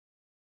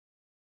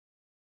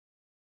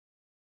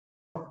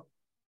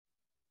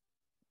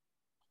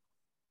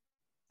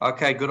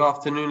Okay, good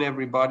afternoon,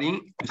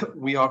 everybody.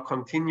 We are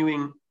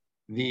continuing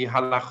the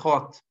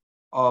halachot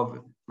of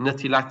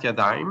Netilat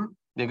Yadayim.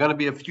 There are going to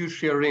be a few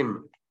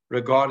shirim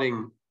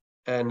regarding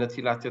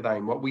Netilat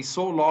Yadayim. What we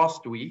saw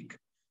last week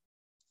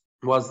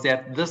was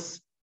that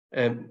this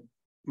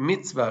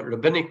mitzvah,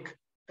 rabbinic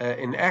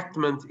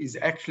enactment, is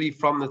actually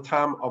from the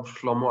time of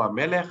Shlomo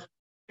HaMelech,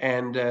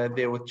 and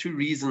there were two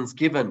reasons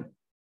given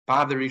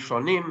by the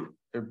Rishonim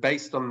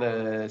based on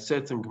the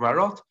certain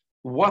Gemarot,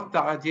 what the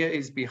idea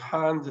is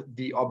behind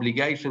the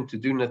obligation to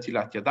do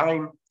Netilat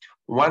Yadayim.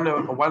 One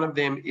of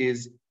them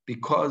is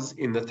because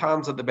in the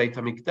times of the Beit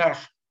HaMikdash,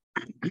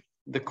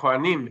 the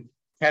Kohanim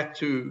had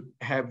to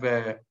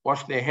have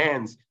washed their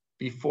hands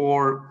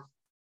before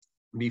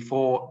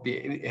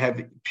they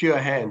have pure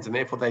hands, and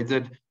therefore they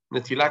did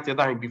Netilat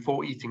Yadayim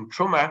before eating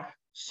Truma.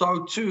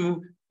 So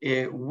too,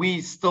 we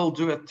still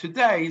do it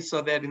today,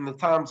 so that in the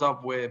times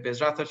of where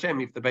Bezrat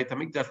Hashem, if the Beit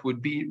HaMikdash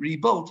would be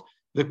rebuilt,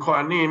 the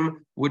Kohanim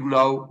would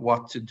know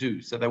what to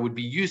do. So they would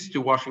be used to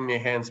washing their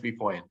hands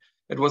beforehand.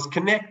 It was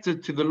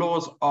connected to the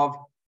laws of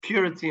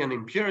purity and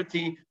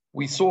impurity.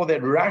 We saw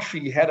that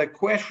Rashi had a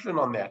question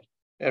on that.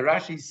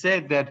 Rashi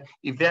said that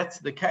if that's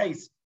the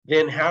case,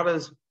 then how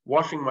does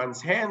washing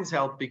one's hands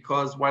help?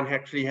 Because one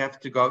actually has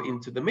to go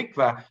into the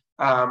mikveh.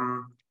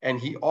 And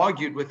he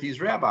argued with his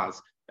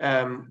rabbis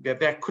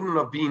that couldn't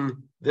have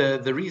been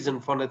the reason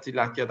for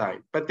Netilat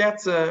Yadayim. But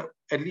that's at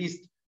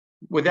least,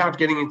 without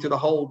getting into the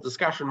whole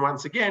discussion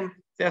once again,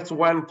 that's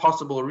one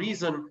possible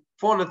reason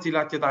for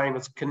Netilat Yadayim.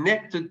 It's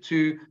connected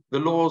to the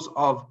laws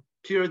of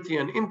purity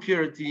and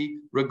impurity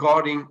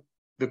regarding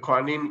the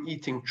Kohanim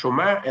eating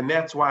Truma, and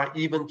that's why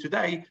even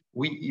today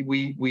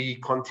we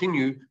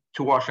continue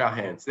to wash our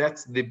hands.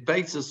 That's the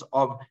basis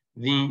of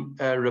the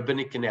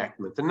rabbinic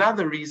enactment.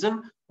 Another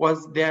reason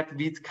was that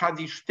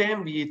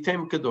V'tkadishtem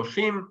v'yitem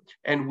kedoshim,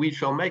 and we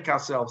shall make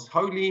ourselves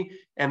holy,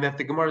 and that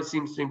the Gemara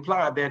seems to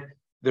imply that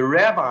the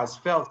rabbis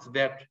felt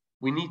that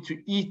we need to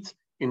eat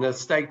in a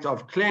state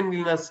of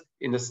cleanliness,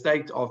 in a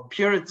state of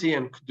purity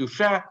and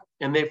kedusha,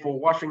 and therefore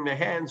washing the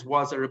hands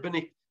was a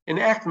rabbinic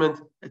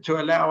enactment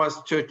to allow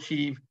us to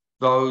achieve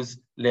those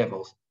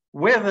levels.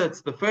 Whether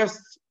it's the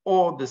first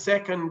or the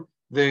second,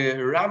 the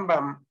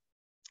Rambam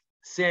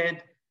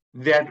said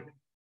that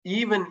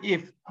even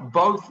if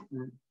both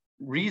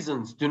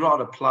reasons do not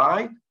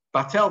apply,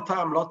 batel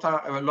tam lo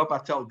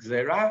batel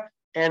gzera,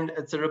 and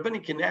it's a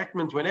rabbinic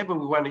enactment. Whenever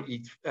we want to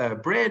eat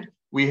bread,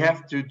 we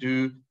have to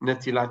do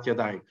Netilat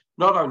Yadayim.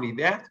 Not only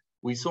that,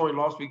 we saw in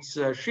last week's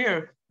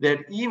shir that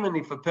even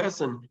if a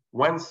person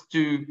wants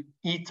to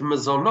eat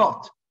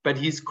mezonot, but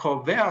he's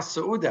kover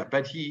seuda,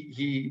 but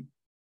he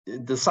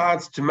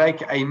decides to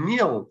make a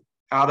meal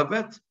out of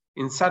it,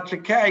 in such a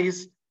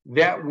case,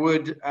 that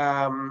would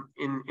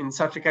in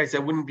such a case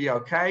that wouldn't be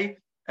okay.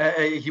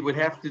 He would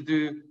have to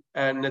do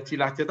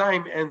Netilat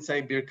Yadayim and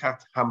say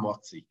Birkat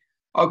Hamotzi.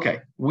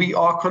 Okay, we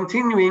are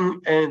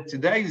continuing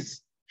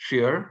today's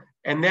shir,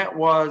 and that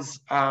was,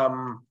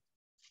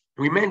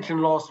 we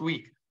mentioned last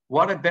week,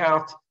 what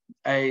about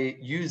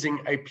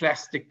using a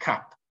plastic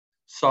cup?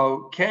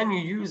 So can you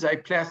use a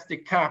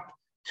plastic cup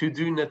to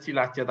do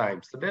Netilat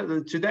Yadayim? So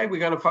today we're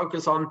going to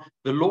focus on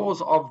the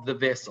laws of the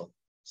vessel.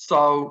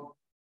 So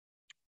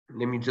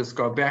let me just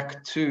go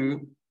back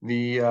to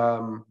the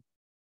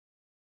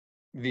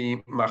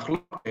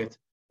machloket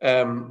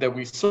that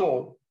we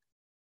saw,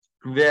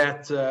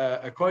 that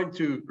according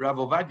to Rav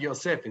Ovadia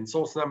Yosef in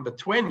source number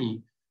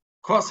 20,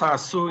 kos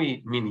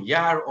ha'asui min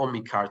yar o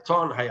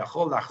mikarton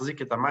hayachol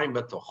lachzik et hamayim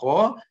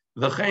betocho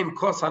v'chein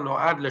kos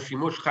hanoad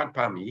leshimush chad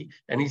pami,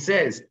 and he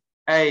says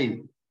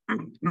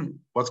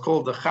what's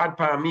called the chad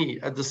pami,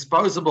 a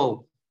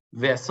disposable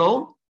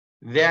vessel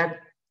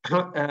that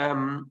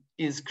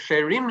is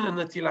ksherim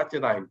lenetilat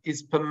yadayim,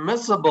 is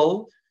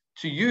permissible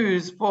to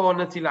use for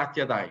netilat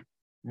yadayim.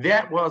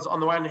 That was on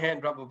the one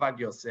hand Rav Ovadia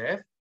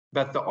Yosef.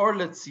 But the Or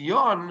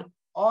LeTzion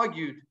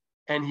argued,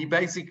 and he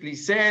basically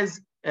says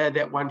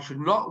that one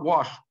should not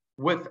wash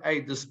with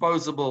a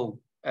disposable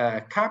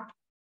cup,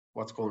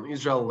 what's called in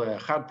Israel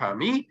chad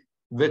pami.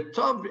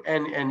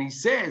 And he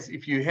says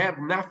if you have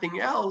nothing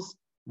else,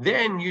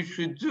 then you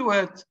should do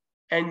it,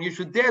 and you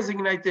should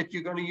designate that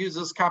you're going to use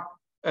this cup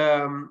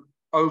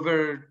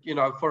over,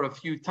 for a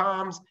few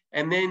times,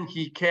 and then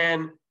he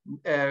can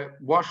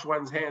wash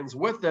one's hands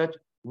with it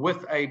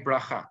with a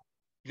bracha.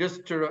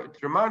 Just to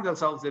remind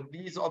ourselves that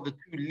these are the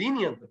two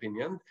lenient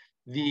opinions.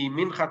 The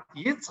Minchat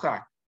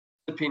Yitzchak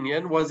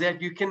opinion was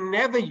that you can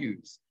never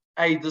use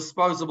a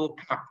disposable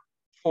cup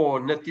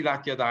for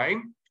Netilat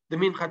Yadayim. The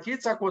Minchat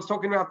Yitzchak was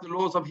talking about the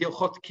laws of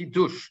Hilchot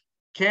Kiddush.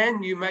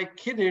 Can you make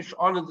Kiddush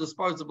on a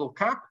disposable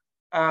cup?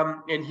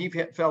 And he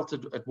felt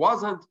it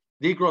wasn't.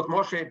 The Igrot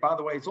Moshe, by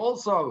the way, is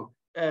also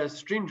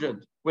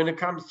stringent when it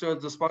comes to a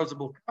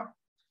disposable cup.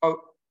 So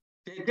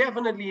there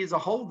definitely is a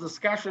whole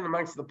discussion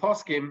amongst the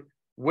poskim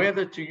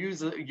whether to use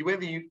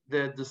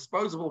the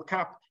disposable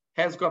cup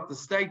has got the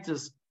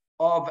status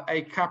of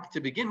a cup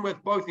to begin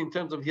with, both in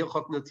terms of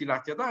Hilchot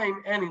Netilat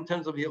Yadayim and in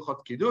terms of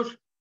Hilchot Kiddush.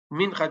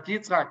 Minchat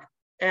Yitzchak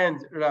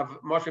and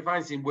Rav Moshe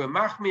Feinstein were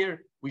machmir.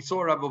 We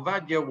saw Rav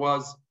Ovadia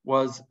was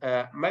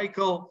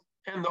Mekel,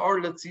 and the Or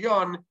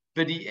Letzion,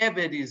 but the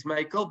Eved is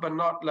Mekel, but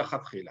not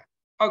Lechatchila.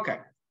 Okay.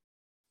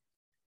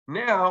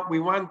 Now we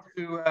want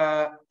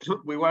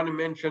to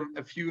mention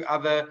a few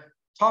other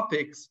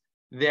topics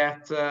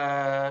that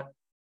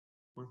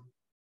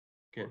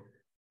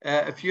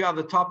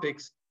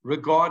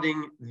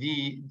regarding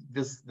the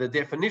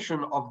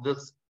definition of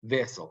this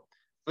vessel.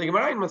 The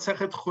Gemara in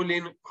Masechet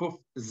Chulin Kuf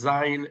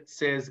Zayin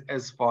says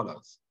as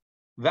follows: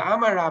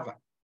 V'amar Rava,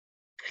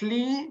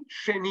 kli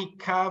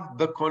shenikav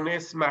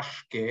b'kones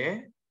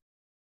mashke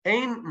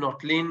ein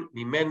notlin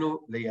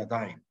mimenu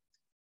leyadayim.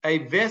 A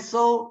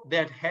vessel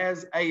that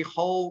has a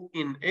hole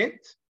in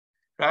it,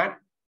 right?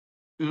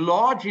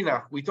 Large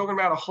enough. We're talking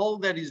about a hole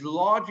that is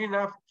large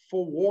enough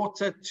for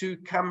water to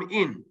come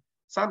in.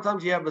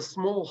 Sometimes you have a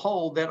small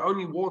hole that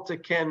only water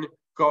can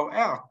go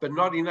out, but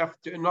not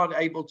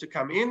able to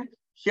come in.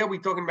 Here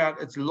we're talking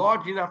about it's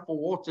large enough for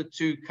water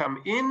to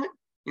come in.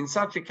 In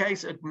such a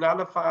case, it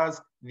nullifies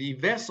the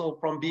vessel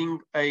from being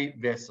a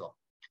vessel.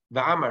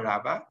 The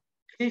Amarava,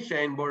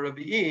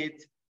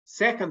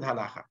 second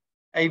halacha.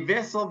 A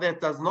vessel that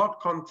does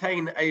not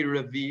contain a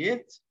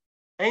revi'it,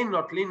 ein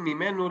notlin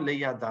mimenu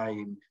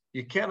leyadayim.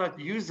 You cannot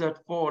use it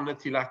for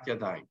netilat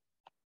yadayim.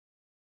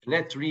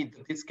 Let's read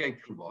the Piskei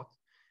Teshuvot.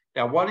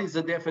 Now, what is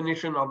the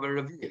definition of a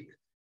revi'it?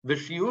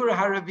 V'shiur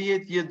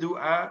haravi'it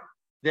yedu'ah,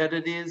 that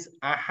it is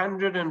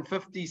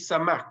 150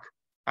 samak,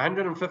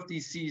 150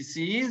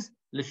 cc's,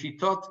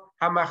 l'shitot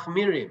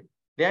hamachmirim.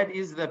 That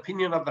is the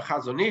opinion of the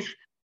Chazon Ish.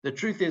 The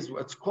truth is,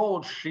 it's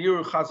called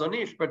Shiur Chazon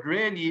Ish, but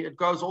really it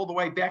goes all the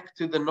way back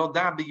to the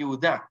Noda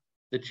B'Yehuda,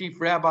 the chief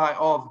rabbi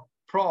of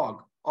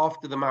Prague,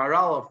 after the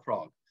Maharal of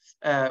Prague.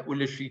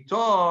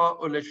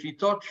 Uleshitot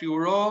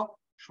Shiuro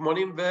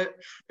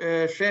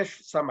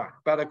 86 samak.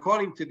 But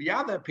according to the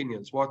other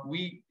opinions, what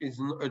we is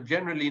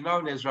generally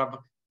known as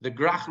the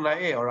Grach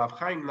Na'eh or Rav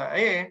Chaim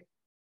Na'eh,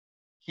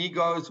 he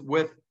goes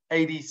with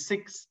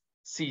 86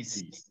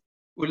 cc's.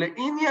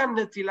 Ule'inyan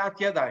netilat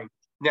yadayim.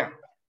 Now,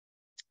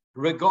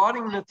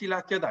 regarding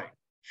netilat yadayim,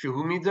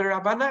 shehu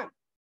mid'Rabbanan,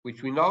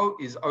 which we know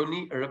is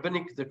only a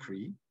rabbinic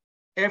decree,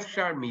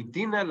 efshar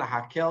midina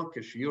lahakel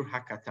k'shiur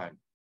hakatan.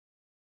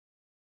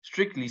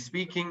 Strictly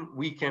speaking,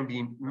 we can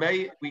be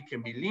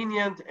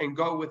lenient and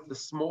go with the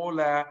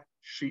smaller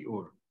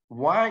shiur.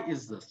 Why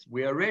is this?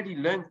 We already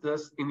learned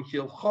this in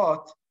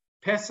Hilchot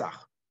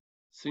Pesach.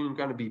 Soon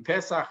going to be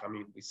Pesach. I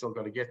mean, we still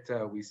got to get.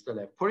 We still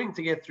have Purim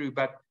to get through,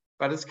 but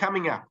it's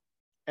coming up.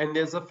 And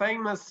there's a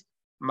famous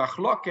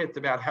machloket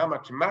about how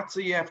much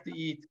matzah you have to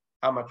eat,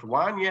 how much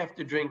wine you have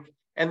to drink.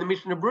 And the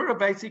Mishnah Berurah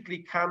basically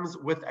comes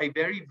with a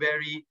very,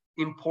 very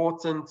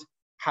important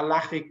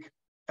halachic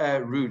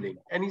ruling.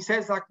 And he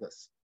says like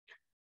this: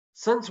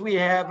 since we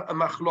have a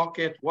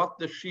machloket, what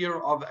the shear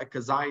of a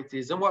kazayit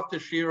is and what the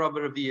shear of a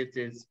revi'it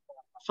is,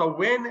 so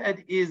when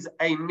it is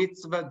a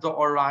mitzvah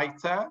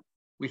d'oraita,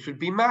 we should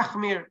be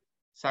machmir,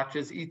 such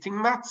as eating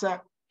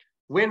matzah.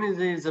 When it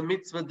is a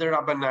mitzvah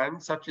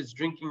d'Rabbanan, such as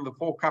drinking the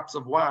 4 cups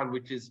of wine,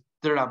 which is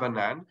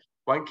d'Rabbanan,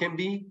 one can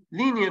be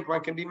lenient,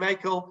 one can be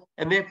mekel,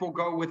 and therefore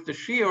go with the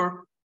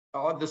shear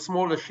or the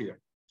smaller shear.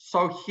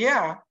 So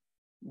here,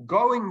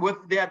 going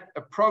with that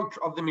approach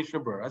of the Mishnah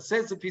Berurah,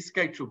 says the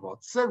Piskei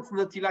Teshuvot, since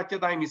Netilat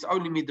Yadayim is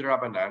only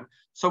midrabanan,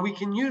 so we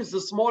can use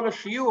the smaller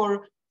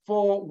shiur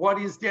for what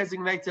is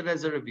designated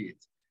as a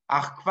revi'it.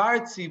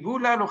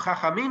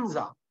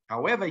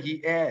 However,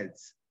 he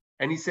adds,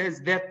 and he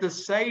says that the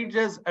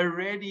sages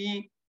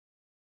already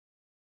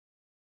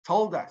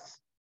told us,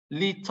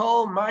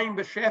 litol mayim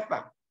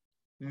b'shefa,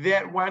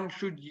 that one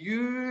should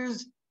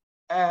use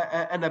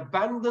an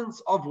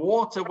abundance of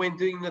water when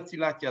doing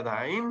Netilat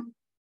Yadayim,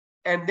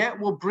 and that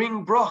will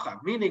bring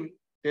bracha, meaning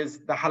there's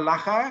the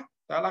halacha.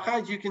 The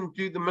halacha is you can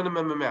do the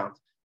minimum amount.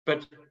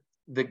 But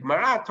the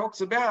Gemara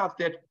talks about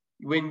that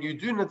when you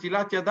do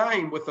Netilat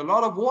Yadayim with a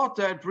lot of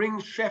water, it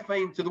brings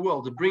shefa into the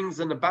world. It brings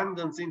an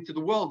abundance into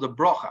the world, a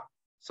bracha.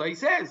 So he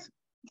says,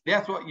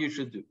 that's what you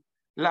should do.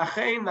 And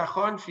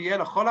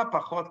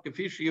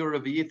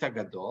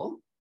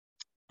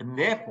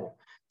therefore,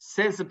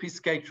 says the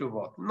Piskei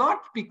Teshuvot, not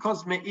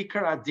because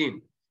me'ikar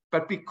adin,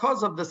 but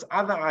because of this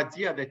other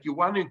idea that you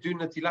want to do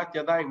Netilat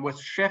Yadayim with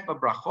shefa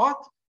brachot,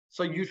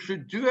 so you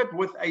should do it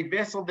with a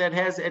vessel that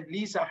has at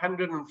least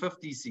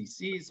 150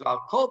 cc's. Al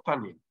kol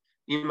panim,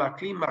 im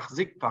akli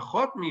machzik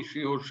pachot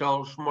mishiur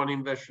shel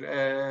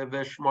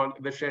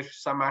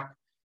 86 samak.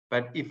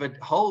 But if it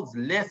holds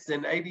less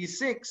than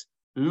 86,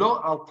 lo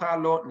alta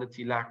lo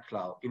netilat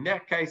klal. In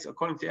that case,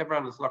 according to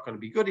everyone, it's not going to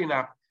be good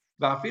enough.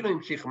 And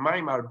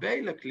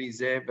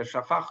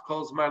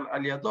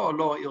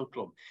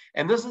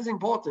this is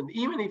important.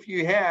 Even if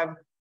you have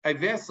a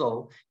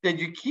vessel that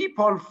you keep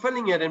on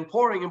filling it and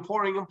pouring and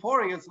pouring and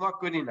pouring, it's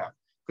not good enough.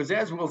 Because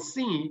as we'll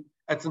see,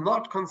 it's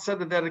not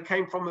considered that it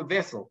came from a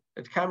vessel.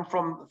 It came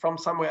from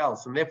somewhere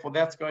else. And therefore,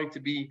 that's going to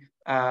be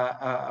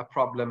a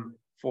problem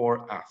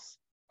for us.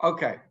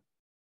 Okay.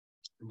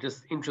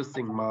 Just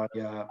interesting, my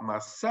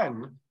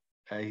son,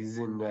 he's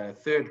in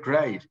 3rd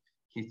grade.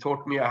 he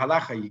taught me a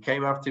halacha. He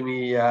came up to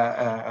me,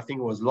 I think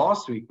it was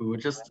last week. We were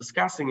just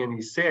discussing, and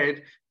he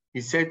said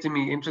to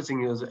me,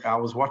 interesting. I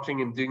was watching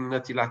him doing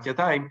Natilat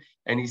Yadayim,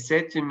 and he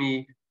said to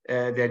me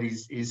that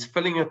he's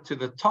filling it to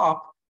the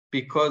top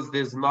because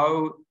there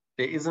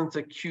isn't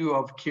a queue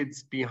of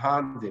kids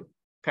behind him.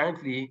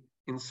 Apparently,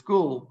 in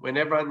school, when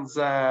everyone's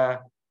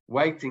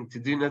waiting to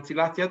do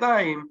Natilat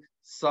Yadayim,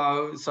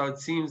 so it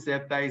seems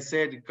that they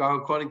said go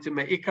according to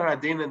Me'ikar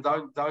Adin and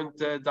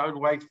don't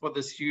wait for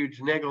this huge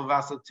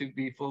Negelwasser to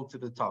be full to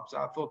the top. So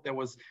I thought that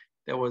was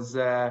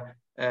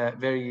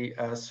very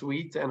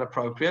sweet and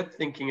appropriate.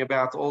 Thinking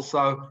about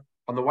also,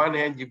 on the one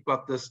hand, you've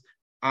got this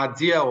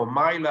idea or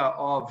maila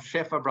of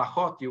shefa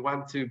brachot, you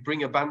want to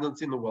bring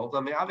abundance in the world.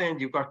 On the other hand,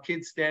 you've got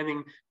kids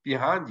standing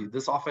behind you.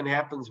 This often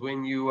happens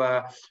when you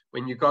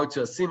go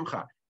to a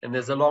simcha and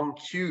there's a long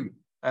queue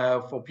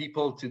for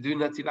people to do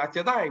Natilat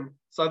Yadayim.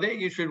 So there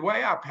you should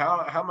weigh up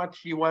how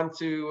much you want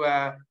to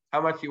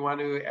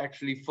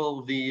actually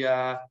fill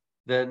the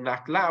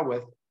nakla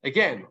with.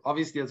 Again,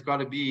 obviously it's got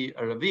to be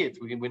a revi'it.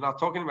 We're not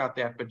talking about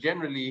that, but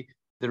generally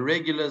the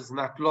regulars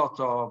naklot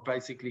are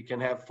basically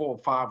can have 4 or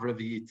 5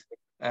 revi'it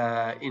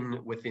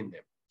within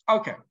them.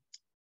 Okay,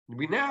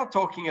 we're now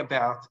talking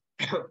about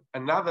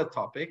another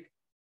topic,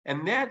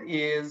 and that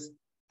is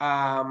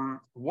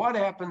what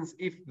happens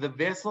if the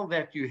vessel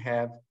that you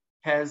have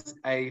has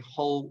a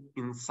hole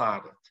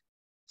inside it.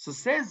 So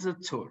says the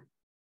Tur,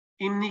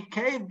 in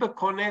nikev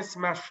bekones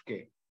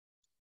mashke,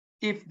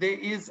 if there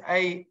is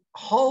a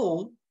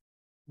hole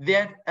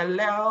that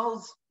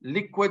allows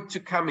liquid to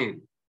come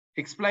in,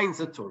 explains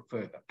the Tur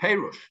further.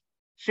 Perush,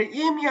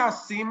 she'im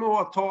yasimu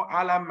oto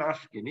ala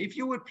mashkin, if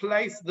you would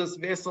place this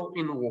vessel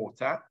in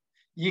water,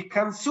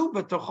 yikansu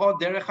betocho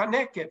derech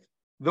hanekev,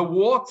 the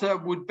water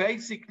would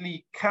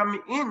basically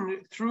come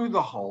in through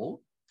the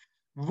hole,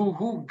 and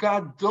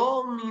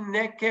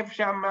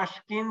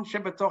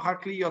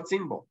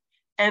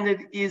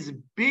it is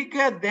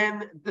bigger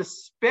than the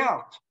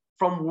spout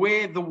from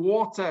where the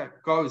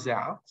water goes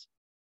out,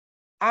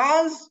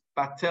 as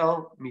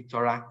batel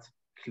mitorat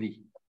kli.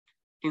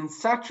 In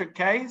such a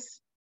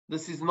case,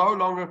 this is no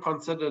longer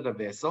considered a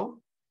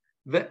vessel.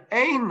 The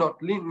ein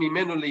not lin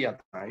mimenu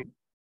liyadayim,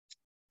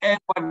 and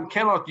one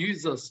cannot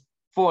use this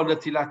for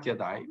natilat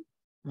yadayim.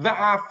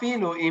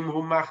 Va'afilu im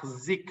hu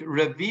machzik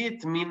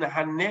revit min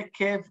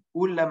hanekev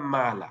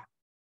ulamala.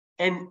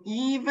 And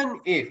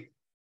even if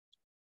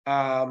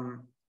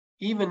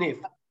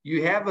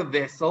you have a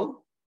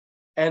vessel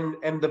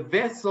and the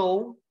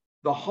vessel,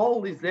 the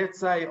hole is, let's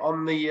say,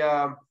 on the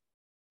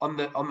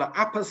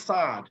upper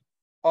side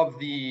of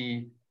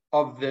the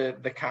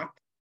cup,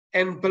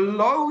 and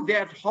below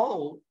that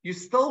hole you're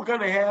still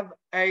going to have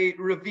a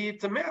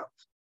revit amount.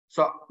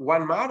 So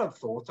one might have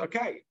thought,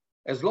 okay,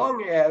 as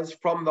long as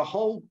from the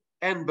hole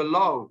and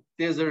below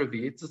there's a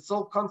revit, it's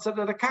still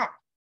considered a cup.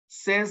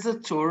 Says the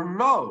Tur,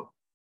 no.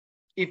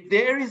 If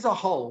there is a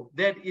hole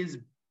that is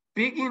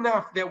big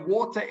enough that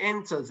water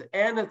enters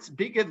and it's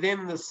bigger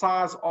than the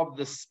size of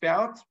the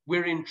spout,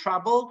 we're in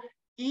trouble,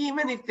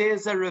 even if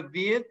there's a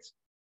revit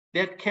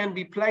that can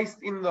be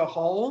placed in the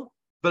hole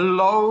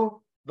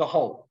below the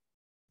hole.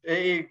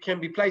 It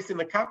can be placed in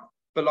the cup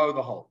below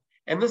the hole.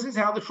 And this is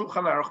how the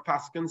Shulchan Aruch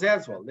paskins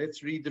as well.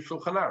 Let's read the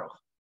Shulchan Aruch.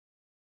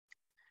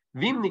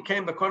 He's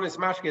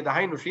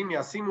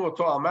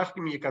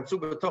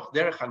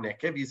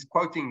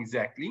quoting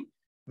exactly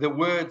the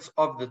words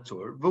of the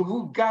Tur.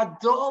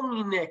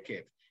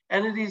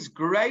 And it is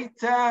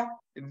greater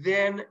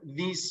than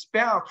the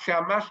spout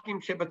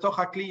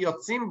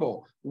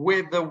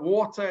where the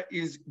water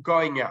is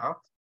going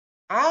out.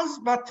 As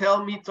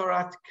batel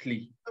mitorat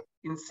kli.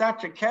 In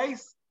such a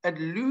case, it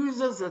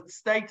loses its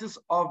status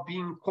of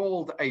being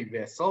called a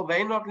vessel.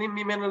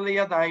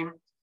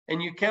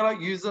 And you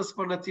cannot use this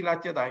for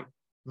natilat yadayim.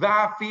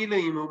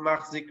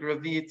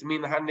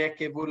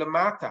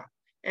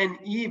 And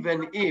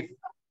even if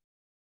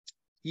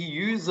he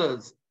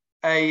uses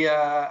a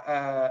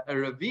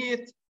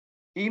revit,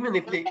 even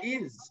if there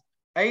is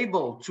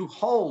able to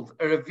hold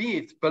a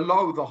revit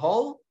below the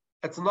hole,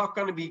 it's not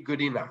going to be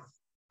good enough.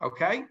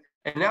 Okay?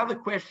 And now the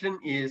question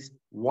is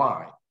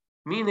why?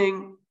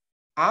 Meaning,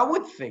 I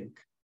would think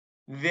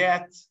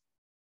that,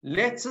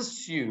 let's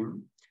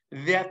assume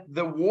that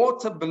the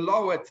water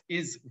below it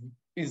is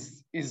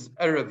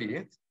a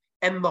revit,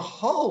 and the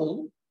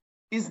hole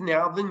is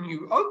now the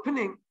new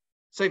opening.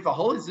 So if a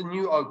hole is a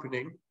new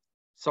opening,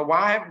 so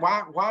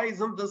why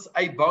isn't this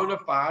a bona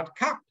fide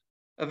cup,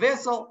 a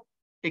vessel?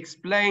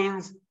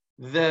 Explains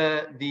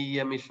the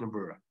Mishnah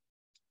Berurah.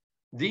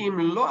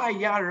 Di'im lo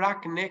haya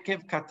rak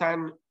nekev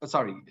katan.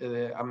 Sorry,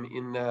 I'm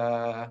in.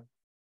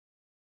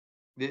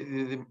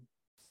 This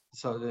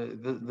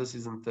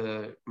isn't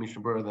the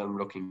Mishnah Berurah that I'm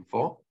looking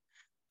for.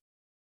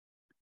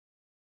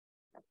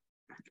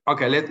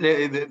 Okay,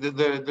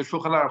 the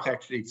Shulchan Aruch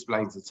actually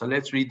explains it. So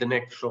let's read the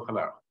next Shulchan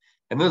Aruch.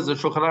 And this is the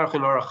Shulchan Aruch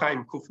in Orach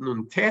Chaim Kuf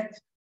Nun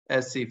Tet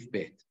Sif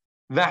Bet.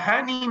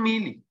 V'hani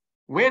mili.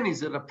 When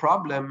is it a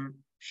problem?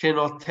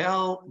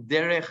 Shenotel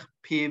derech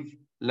piv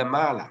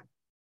lamala.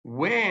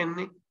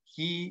 When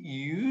he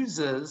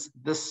uses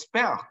the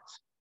spout,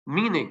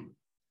 meaning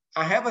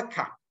I have a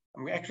cup.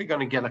 I'm actually going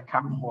to get a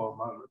cup for a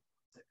moment.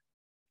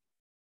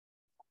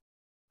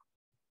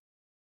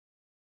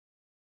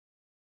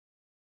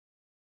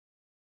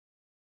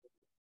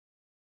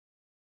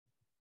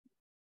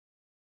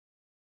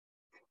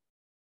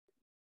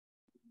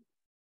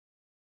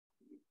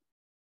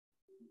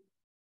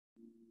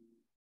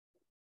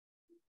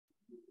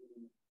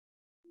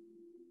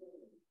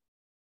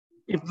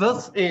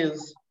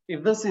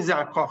 If this is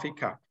our coffee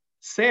cup,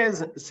 says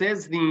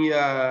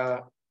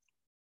the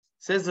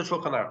Shulchan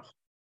Aruch,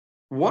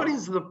 what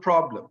is the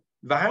problem?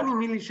 The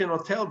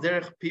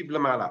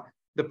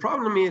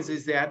problem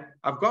is that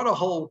I've got a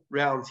hole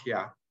round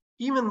here,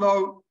 even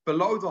though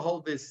below the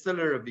hole there's still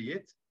a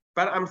revi'it,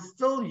 but I'm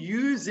still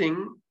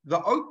using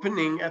the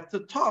opening at the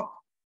top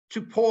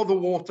to pour the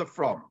water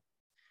from.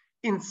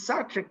 In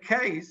such a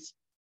case,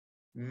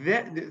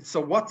 so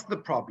what's the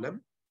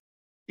problem?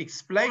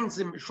 Explains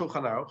in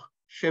Shulchan Aruch,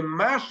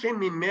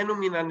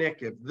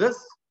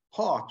 this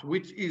part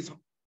which is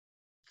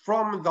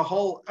from the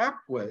hole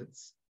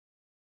upwards,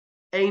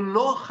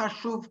 eino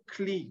chashuv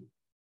kli,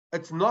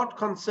 it's not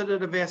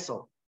considered a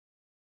vessel.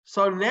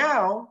 So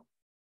now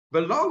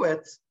below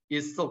it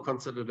is still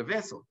considered a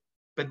vessel,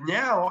 but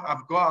now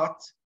I've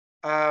got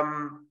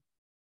an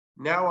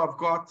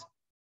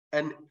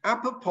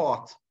upper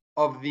part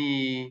of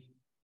the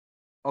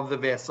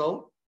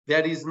vessel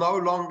that is no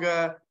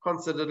longer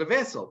considered a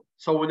vessel.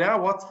 So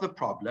now what's the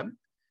problem?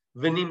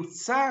 It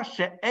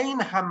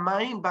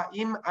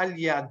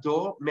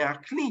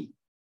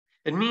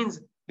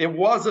means there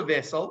was a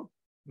vessel,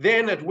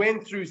 then it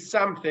went through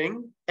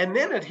something, and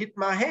then it hit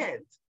my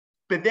hand.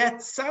 But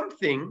that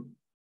something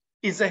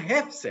is a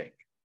hefsek.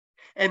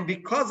 And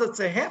because it's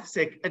a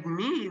hefsek, it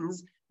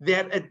means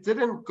that it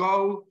didn't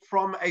go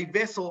from a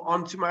vessel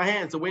onto my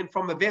hands. It went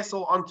from a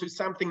vessel onto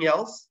something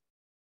else,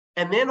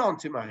 and then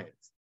onto my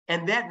hands.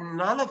 And that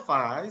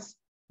nullifies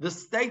the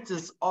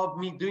status of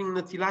me doing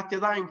Netilat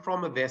Yadayim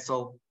from a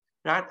vessel,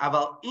 right?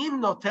 Aval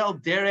im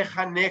notel derech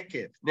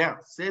hanekev. Now,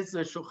 says the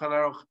Shulchan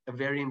Aruch, a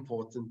very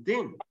important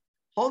thing.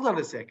 Hold on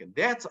a second.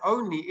 That's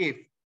only if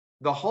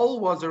the hole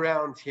was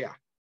around here,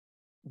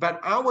 but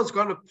I was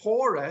going to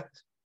pour it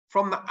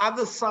from the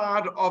other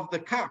side of the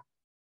cup,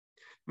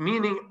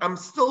 meaning I'm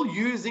still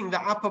using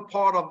the upper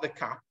part of the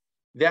cup.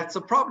 That's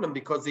a problem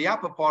because the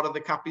upper part of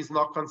the cup is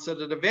not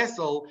considered a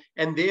vessel,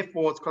 and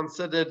therefore it's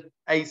considered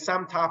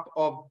some type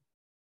of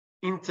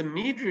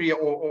intermediary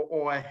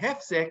or a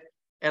hefsek,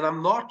 and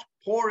I'm not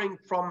pouring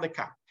from the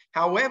cup.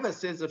 However,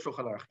 says the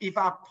Shulchan Aruch, if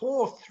I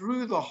pour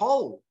through the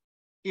hole,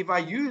 if I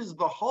use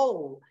the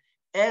hole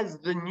as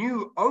the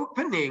new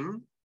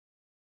opening,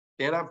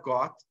 then I've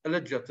got a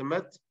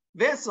legitimate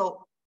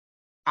vessel.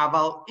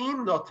 Aval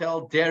im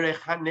notel derech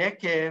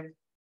hanekev,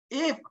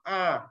 if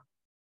I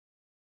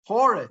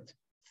pour it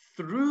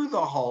through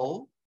the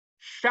hole,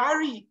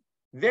 shari,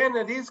 then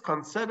it is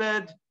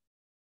considered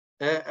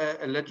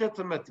a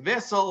legitimate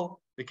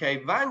vessel. Since there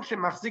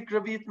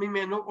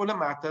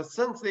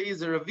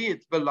is a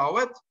revi'it below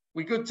it,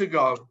 we're good to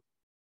go.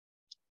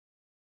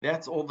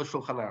 That's all the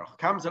Shulchan Aruch.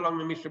 Comes along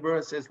the Mishnah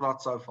Berurah, says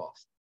not so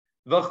fast.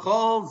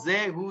 V'chol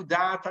zehu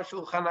da'at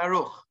Shulchan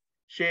Aruch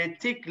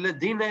she'etik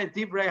ledina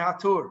divrei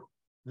hatur.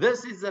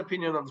 This is the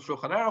opinion of the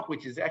Shulchan Aruch,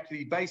 which is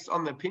actually based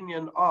on the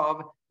opinion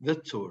of the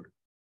Tur.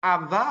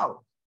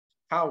 Aval,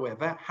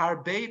 however,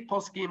 harbe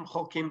poskim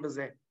cholkim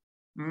b'zeh.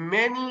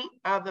 Many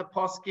other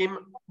poskim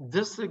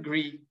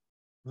disagree.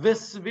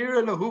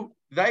 V'svira lahu,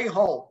 they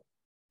hold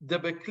the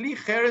bekli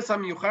cheres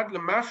hamiyuchad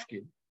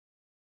lemashkin,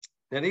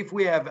 that if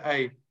we have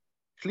a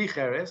kli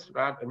cheres,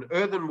 right, an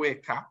earthenware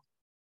cup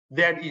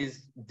that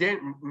is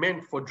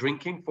meant for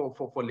drinking,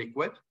 for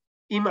liquid,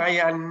 im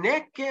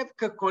ayanekev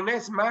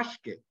kekones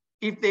mashke,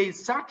 if there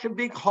is such a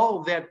big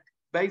hole that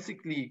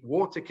basically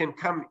water can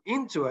come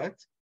into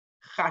it,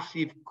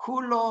 chashiv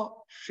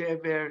kulo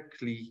shever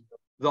kli.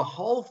 The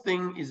whole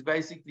thing is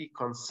basically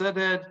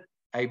considered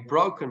a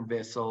broken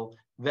vessel,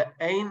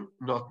 ve'ein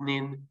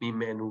notnin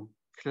mimenu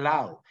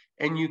klal.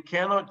 And you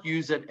cannot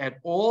use it at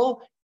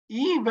all,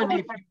 even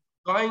if you're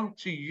going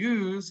to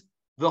use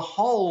the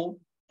hole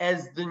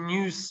as the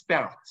new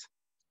spout.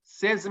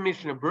 Says the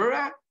Mishnah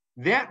Berurah,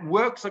 that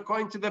works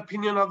according to the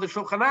opinion of the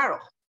Shulchan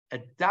Aruch.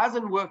 It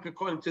doesn't work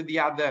according to the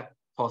other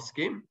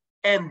poskim,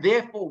 and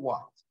therefore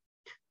what?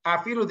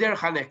 Afilu derech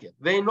hanekev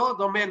ve'eno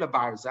domeh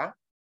lebarza.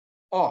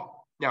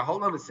 Oh, now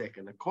hold on a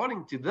second.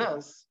 According to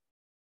this,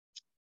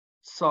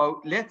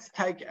 so let's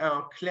take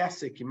our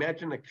classic.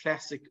 Imagine a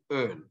classic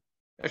urn,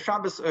 a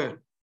Shabbos urn.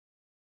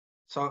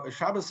 So a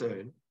Shabbos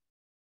urn.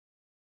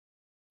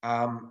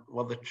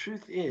 Well, the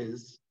truth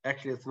is,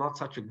 actually, it's not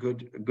such a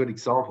good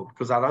example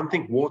because I don't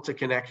think water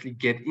can actually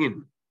get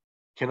in.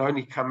 Can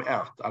only come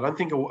out. I don't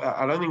think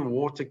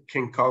water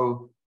can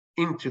go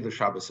into the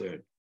Shabbos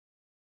urn.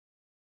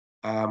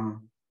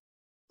 I'm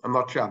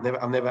not sure.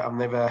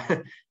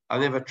 I've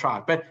never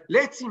tried. But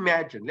let's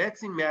imagine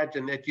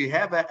that you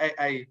have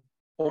a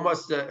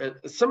almost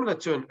similar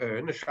to an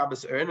urn, a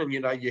Shabbos urn, and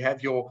you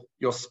have your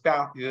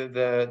spout,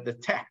 the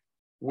tap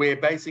where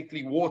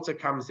basically water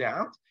comes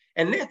out.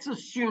 And let's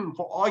assume,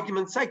 for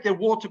argument's sake, that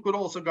water could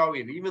also go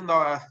in, even though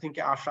I think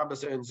our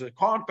Shabbos earns it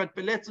can't, but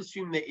let's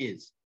assume there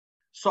is.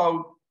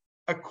 So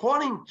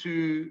according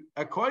to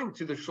the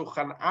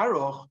Shulchan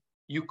Aruch,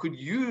 you could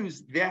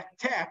use that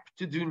tap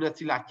to do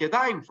Natilat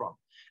Yadayim from.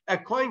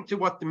 According to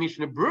what the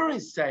Mishnah Berurah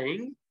is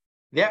saying,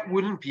 that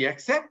wouldn't be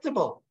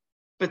acceptable.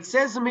 But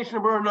says the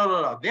Mishnah Berurah,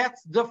 no,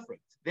 that's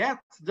different.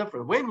 That's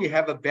different. When you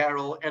have a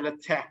barrel and a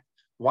tap,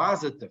 why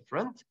is it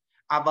different?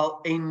 It's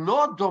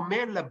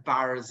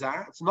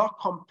not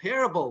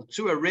comparable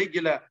to a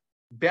regular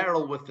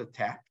barrel with a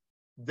tap.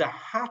 The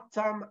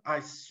hatam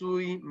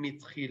asui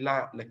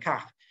mitchila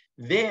lekach.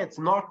 There, it's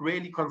not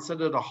really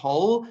considered a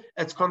hole.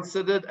 It's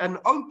considered an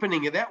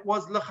opening. And that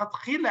was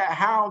lechatchila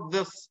how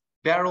this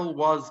barrel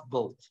was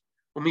built.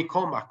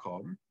 Umikol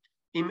makom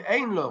im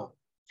ein lo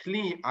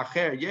kli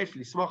acher yesh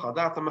lismoch al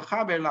dat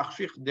mechaber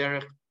lachshich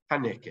derech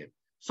haneked.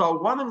 So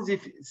one of them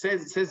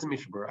says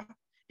Mishbura,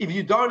 if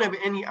you don't have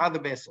any other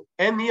vessel,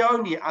 and the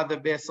only other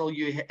vessel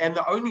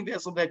the only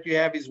vessel that you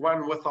have is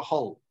one with a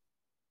hole,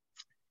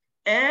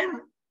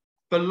 and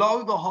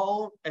below the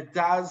hole it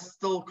does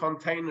still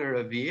contain a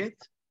revi'it,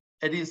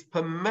 it is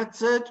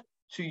permitted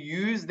to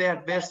use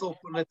that vessel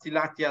for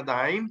Natilat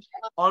Yadayim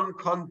on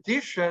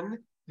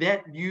condition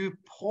that you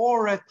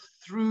pour it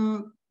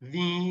through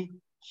the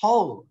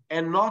hole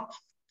and not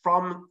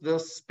from the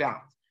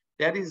spout.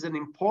 That is an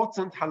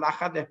important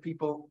halacha that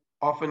people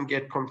often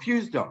get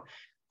confused on.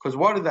 Because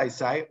what do they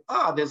say?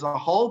 There's a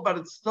hole, but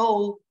it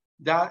still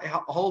that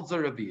holds a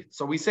revi'it.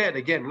 So we said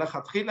again,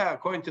 lechatchila,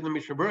 according to the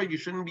Mishnah Berurah, you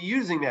shouldn't be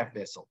using that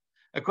vessel.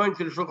 According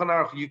to the Shulchan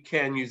Aruch, you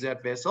can use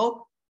that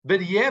vessel. But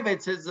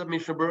it says the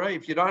Mishnah Berurah,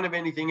 if you don't have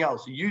anything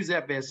else, use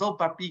that vessel,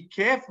 but be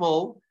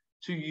careful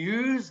to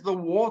use the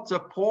water,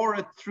 pour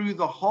it through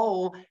the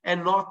hole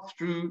and not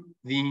through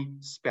the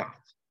spout.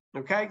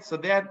 Okay,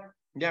 so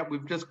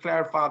we've just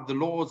clarified the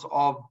laws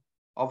of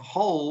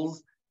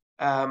holes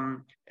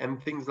and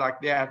things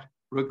like that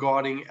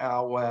regarding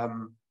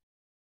our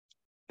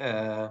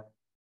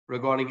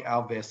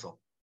vessel.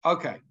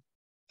 Okay,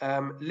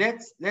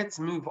 let's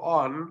move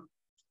on.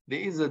 There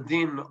is a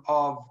din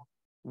of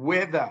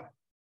whether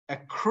a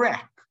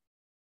crack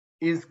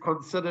is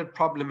considered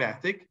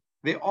problematic.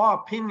 There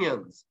are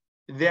opinions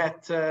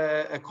that,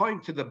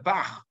 according to the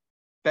Bach,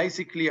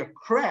 basically a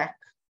crack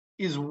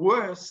is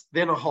worse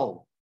than a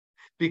hole,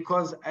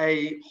 because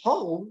a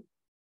hole,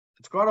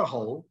 it's got a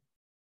hole,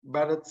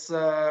 but it's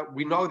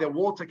we know that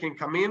water can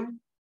come in,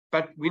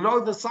 but we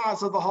know the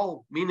size of the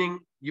hole, meaning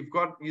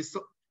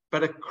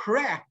but a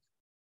crack,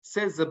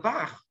 says the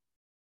Bach,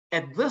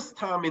 at this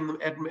time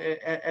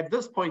at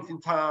this point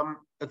in time,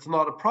 it's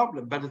not a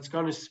problem, but it's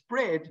going to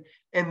spread,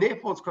 and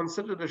therefore it's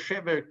considered a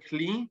shever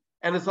kli,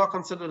 and it's not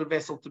considered a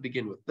vessel to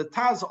begin with. The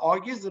Taz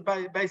argues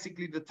that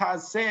basically the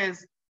Taz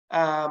says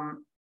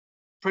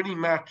pretty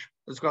much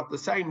it's got the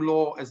same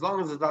law. As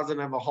long as it doesn't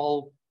have a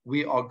hole,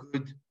 we are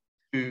good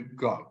to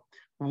go.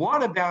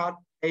 What about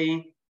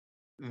a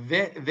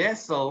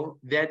vessel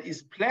that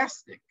is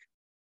plastic?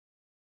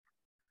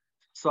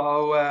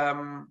 So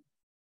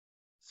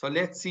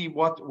let's see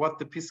what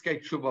the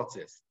Piskei Teshuvot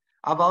says.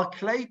 Aval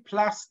clay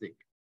plastic,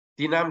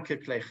 dinam ke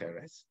clay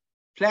cheres.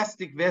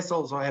 Plastic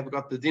vessels have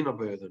got the din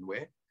of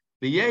earthenware.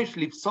 V'yesh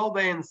lifsol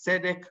be'en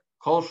sedek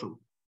kolshu.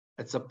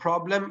 It's a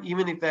problem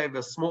even if they have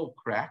a small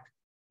crack.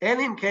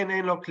 Elim ken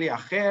ein lo kli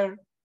acher,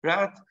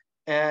 right?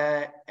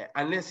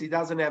 Unless he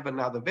doesn't have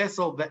another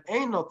vessel.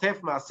 Ve'ein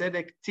notef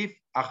ma'asedek tif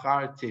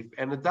achar tif,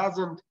 and it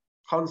doesn't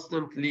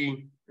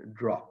constantly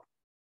drop.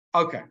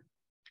 Okay.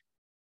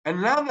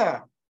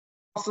 Another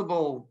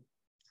possible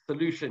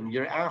solution,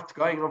 you're out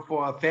going on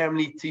for a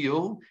family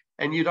tiyul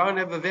and you don't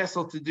have a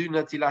vessel to do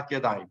Natilat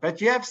Yadayim, but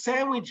you have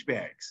sandwich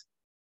bags.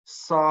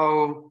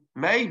 So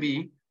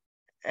maybe,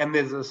 and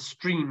there's a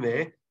stream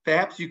there,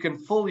 perhaps you can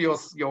fill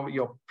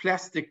your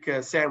plastic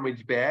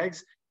sandwich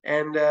bags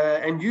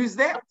and use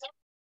that.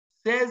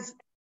 Says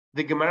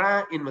the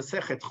Gemara in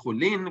Masechet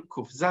Chulin,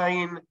 Kuf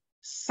Zayin,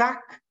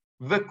 Sak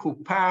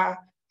v'kupa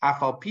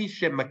afal pi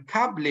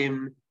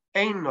shemakablim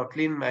ein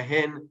notlin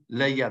mahen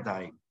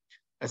leyadayim.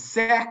 A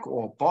sack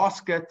or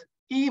basket,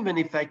 even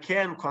if they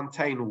can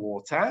contain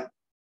water,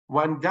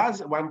 one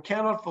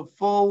cannot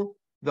fulfill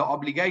the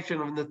obligation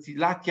of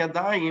Natilat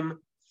Yadayim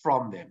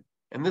from them.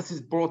 And this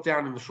is brought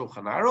down in the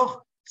Shulchan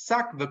Aruch.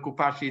 Sak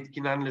v'kupa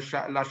sheitkinan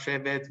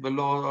lashevet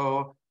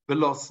v'lo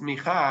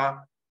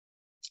smicha,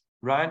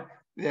 right?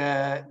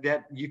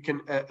 That you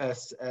can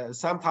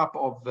some type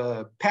of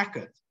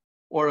packet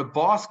or a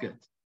basket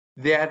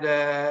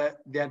that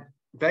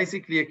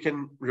basically it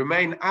can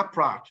remain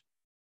upright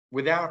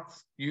without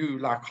you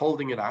like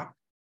holding it up.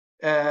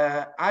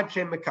 Ad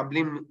shem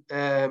mekablim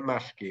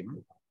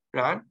mashkim,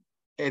 right?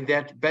 And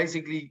that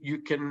basically you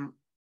can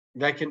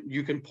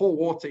pour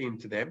water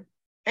into them.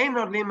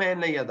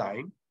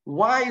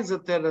 Why is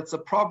it that it's a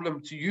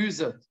problem to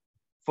use it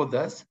for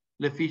this?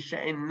 The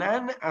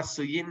Shulchan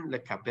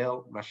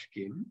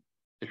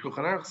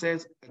Aruch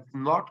says it's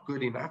not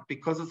good enough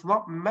because it's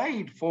not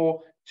made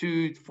for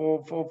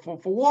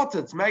water.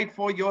 It's made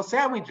for your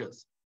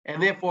sandwiches.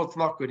 and therefore it's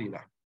not good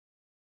enough.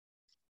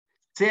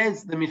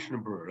 Says the Mishnah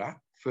Berurah,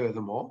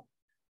 furthermore,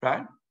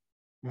 right?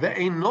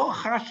 Ve'eino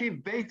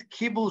chashiv beit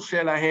kibul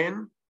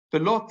shelahen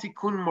velo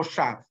tikun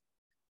moshav.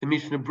 The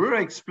Mishnah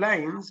Berurah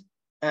explains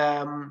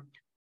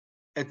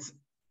it's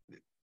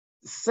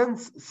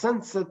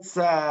since it's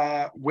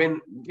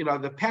when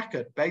the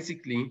packet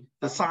basically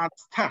the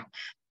sides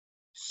touch.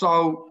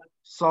 So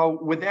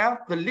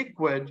without the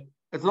liquid,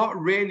 it's not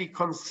really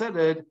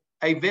considered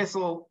a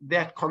vessel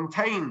that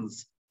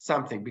contains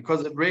something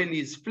because it really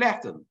is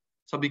flattened.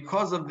 So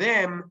because of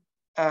them,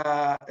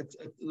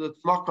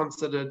 it's not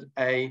considered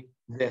a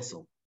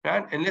vessel,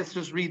 right? And let's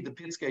just read the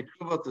Piskei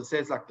Teshuvot. It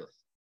says like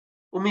this: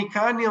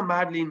 Umikani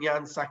amad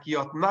linyan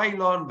sakiyot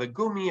nylon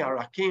v'gumi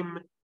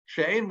arakim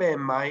she'en be'em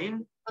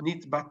mayim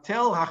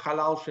nitbatel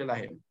hachalal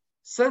shelahem.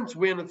 Since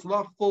when it's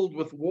not filled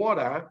with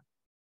water,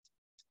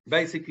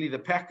 basically the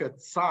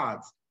packet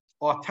sides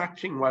are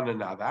touching one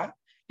another.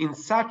 In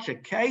such a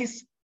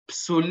case,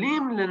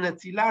 psulim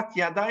lenetilat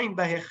yadayim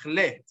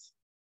behechlet.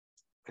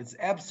 It's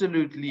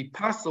absolutely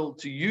possible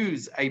to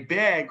use a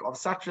bag of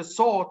such a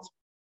sort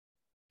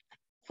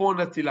for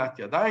netilat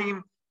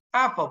yadayim,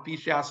 afal pi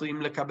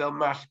she'asuim lekabel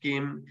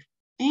mashkim,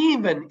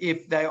 even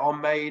if they are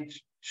made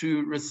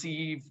to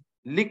receive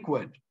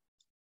liquid.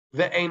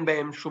 Ve'ein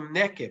be'em shum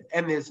nekev,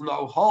 and there's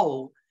no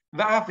hole.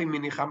 And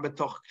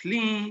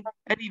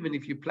even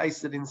if you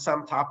place it in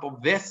some type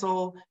of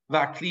vessel,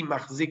 and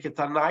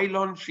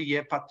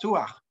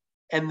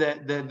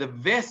the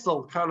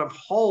vessel kind of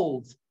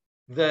holds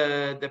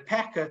the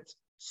packet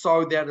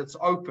so that it's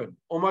open,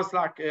 almost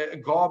like a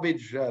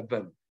garbage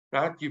bin,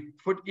 right? You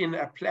put in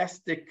a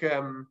plastic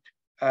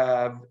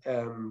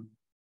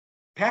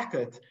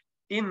packet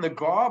in the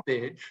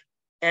garbage,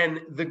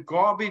 and the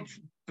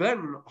garbage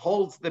bin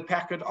holds the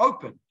packet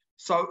open.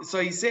 So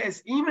he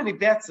says, even if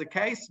that's the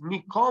case,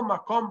 mikol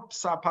makom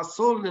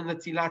pasul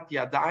lenetilat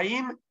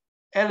yadayim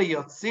ele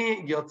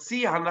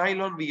yotzi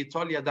hanylon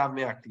v'yitol yadav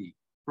me'akli.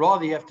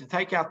 Rather, you have to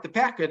take out the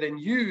packet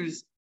and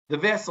use the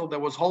vessel that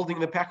was holding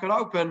the packet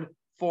open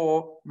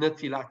for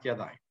netilat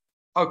yadayim.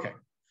 Okay.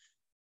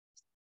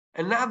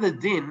 Another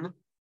din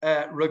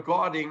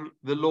regarding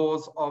the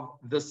laws of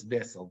this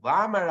vessel.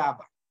 V'amar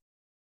Rabba,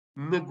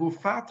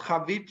 megufat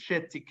chavit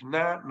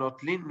shetikna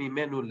notlin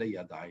mimenu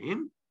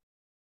leyadayim.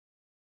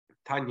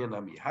 Tanya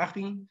nami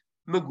hachi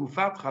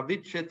megufat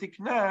chavit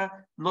shetikna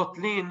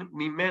notlin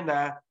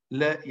mimena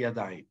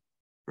leyadayim.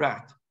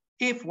 Right.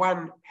 If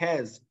one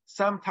has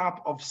some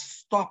type of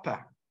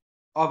stopper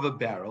of a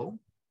barrel,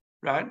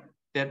 right,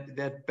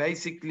 that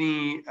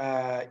basically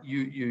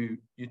you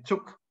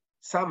took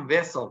some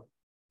vessel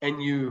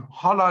and you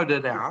hollowed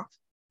it out,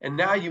 and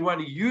now you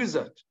want to use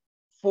it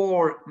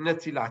for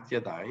netilat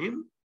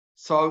yadayim,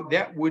 so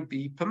that would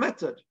be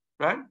permitted,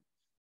 right?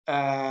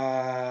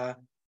 But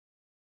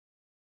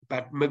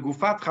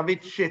megufat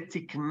chavit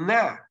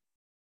shetikna,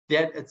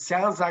 that it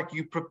sounds like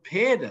you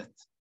prepared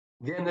it,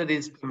 then it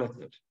is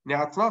permitted.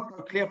 Now, it's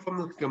not clear from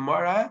the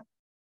Gemara,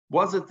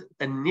 was it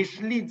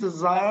initially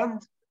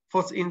designed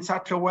in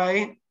such a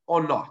way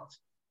or not,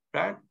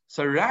 right?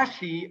 So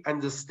Rashi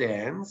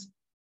understands,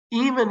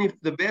 even if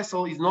the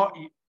vessel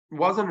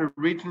wasn't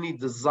originally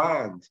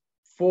designed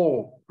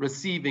for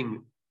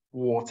receiving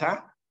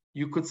water,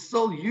 you could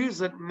still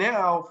use it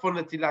now for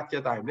netilat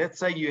yadayim. Let's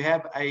say you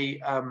have a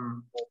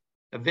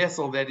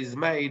vessel that is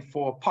made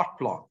for a pot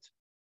plant.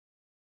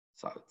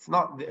 So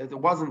it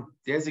wasn't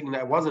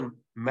designated, it wasn't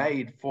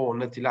made for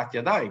netilat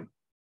yadayim.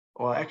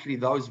 Or actually,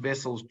 those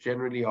vessels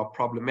generally are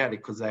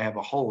problematic because they have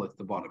a hole at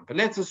the bottom. But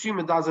let's assume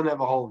it doesn't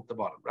have a hole at the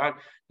bottom, right?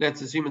 Let's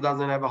assume it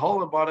doesn't have a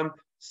hole at the bottom.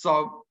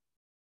 So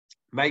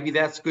maybe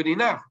that's good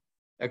enough.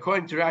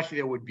 According to Rashi,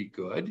 that would be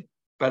good.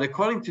 But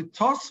according to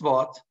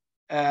Tosfot,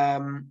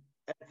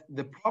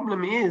 the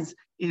problem is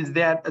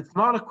that it's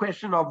not a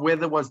question of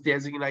whether it was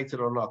designated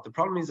or not. The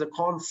problem is it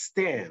can't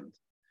stand.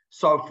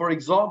 So, for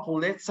example,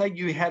 let's say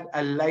you had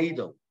a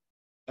ladle.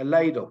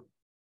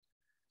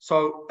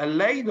 So a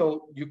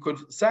ladle, you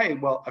could say,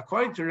 well,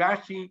 according to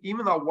Rashi,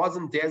 even though it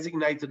wasn't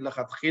designated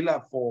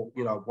lechatchila for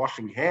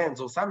washing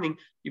hands or something,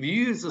 if you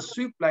use a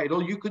soup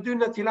ladle, you could do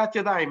netilat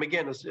yadayim,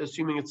 again,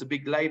 assuming it's a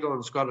big ladle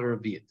and it's got a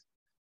revit.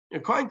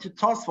 According to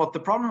Tosfot,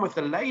 the problem with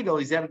the ladle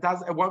is that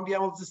it won't be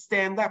able to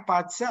stand up by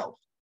itself,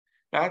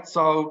 right?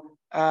 So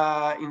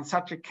in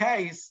such a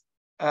case,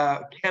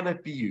 can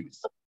it be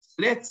used?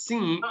 Let's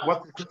see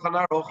what the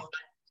Shulchan Aruch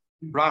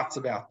writes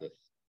about this.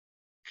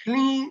 So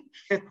the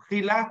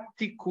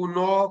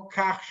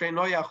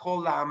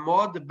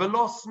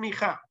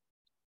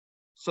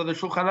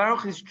Shulchan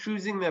Aruch is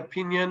choosing the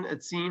opinion,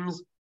 it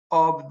seems,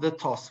 of the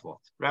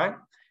Tosfot, right?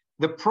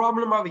 The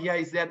problem over here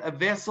is that a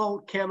vessel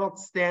cannot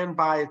stand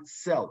by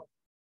itself.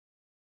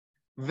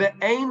 And the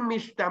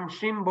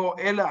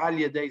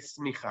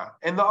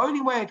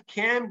only way it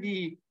can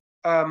be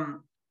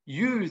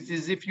used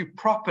is if you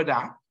prop it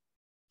up.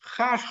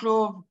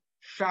 Chashuv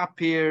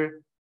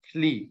shapir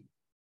kli.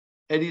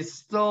 It is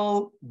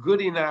still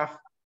good enough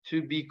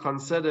to be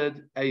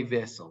considered a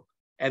vessel.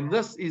 And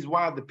this is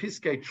why the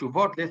Piskei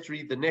Teshuvot, let's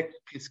read the next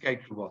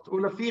Piskei Teshuvot.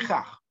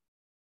 Ulefichach,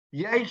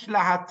 Yesh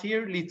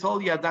lahatir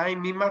litol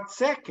yadayim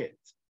mimatzeket.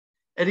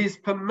 It is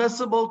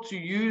permissible to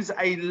use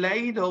a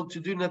ladle to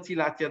do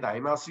natilat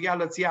yadayim.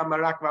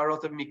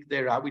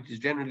 Which is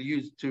generally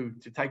used to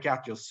take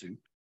out your soup.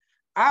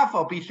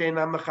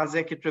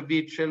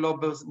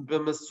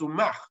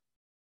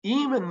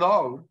 Even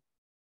though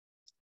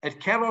it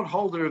cannot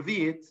hold a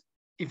revit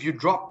if you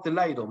drop the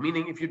ladle,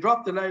 meaning if you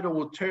drop the ladle, it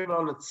will turn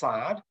on its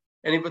side,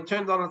 and if it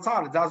turns on its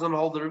side, it doesn't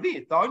hold the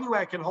revit. The only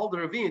way it can hold the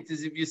revit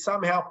is if you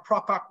somehow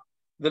prop up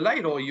the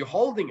ladle, or you're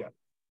holding it.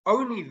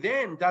 Only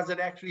then does it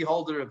actually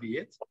hold the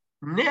revit.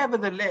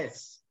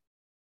 Nevertheless,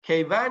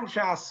 kevan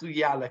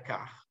sha'asuya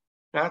lekach,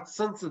 right?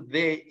 Since it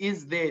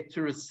is there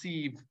to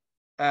receive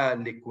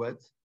liquid,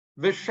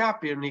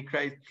 v'shapir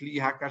nikreit kli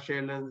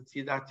hakasher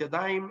lenatilat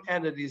yadayim,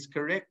 and it is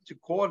correct to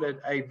call it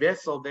a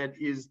vessel that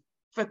is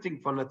fitting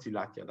for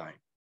natilat yadayim.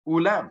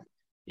 Ulam,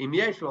 im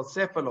yesh lo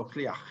sefer lo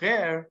kli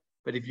acher,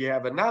 but if you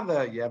have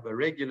a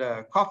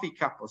regular coffee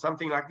cup or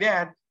something like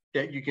that,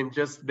 that you can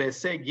just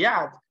beseg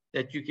yad,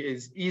 that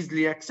is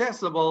easily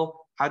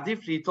accessible,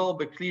 adif litol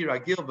bekli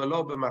ragil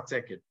velo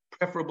b'matzeket.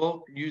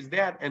 Preferable, use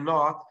that and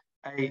not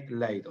a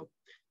ladle.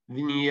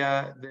 The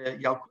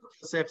Yalkut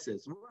Yosef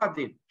says,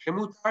 Muradin,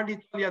 shemutar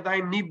litol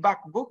yadayim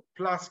nibakbuk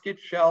plasket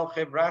shel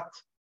chevrat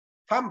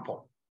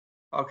tampon.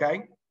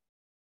 Okay,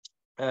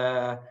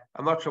 I'm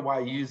not sure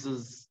why he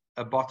uses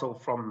a bottle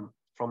from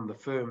the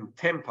firm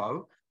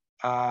Tempo.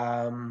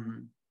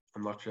 I'm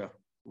not sure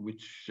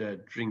which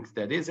drink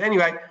that is.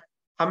 Anyway,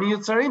 I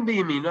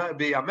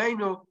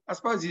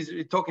suppose he's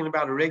talking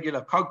about a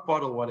regular Coke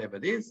bottle, whatever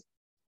it is.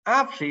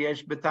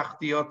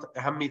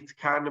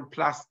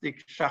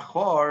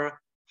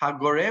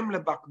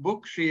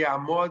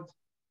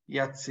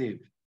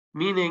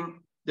 Meaning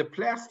the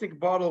plastic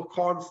bottle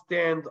can't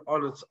stand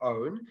on its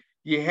own.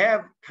 You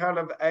have kind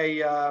of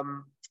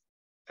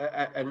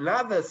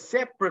another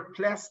separate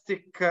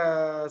plastic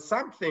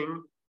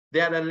something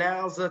that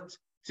allows it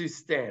to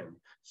stand.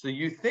 So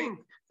you think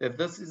that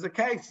this is the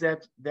case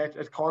that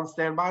it can't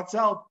stand by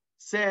itself.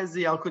 Says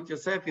the Yalkut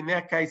Yosef, in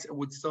that case, it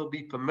would still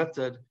be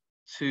permitted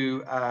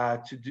to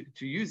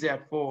use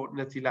that for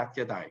natilat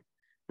yadayim,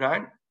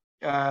 right?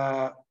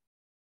 Now,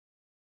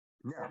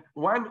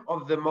 one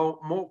of the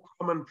more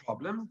common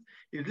problems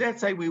is,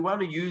 let's say we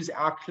want to use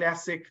our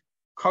classic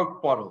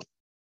Coke bottle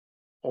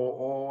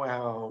or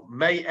our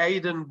May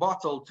Aiden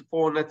bottle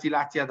for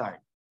natilat yadayim.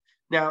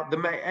 Now, the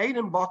May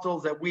Aiden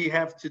bottles that we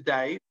have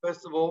today,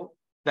 first of all,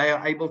 they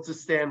are able to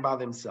stand by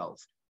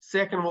themselves.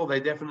 Second of all, they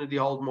definitely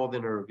hold more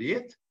than a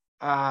revit.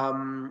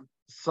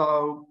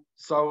 So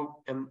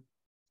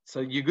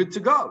you're good to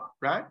go,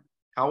 right?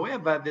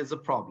 However, there's a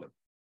problem.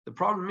 The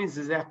problem is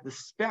that the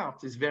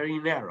spout is very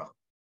narrow.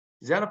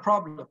 Is that a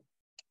problem?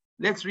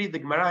 Let's read the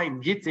Gemara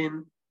in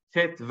Gittin,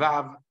 Tet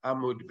Vav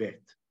Amud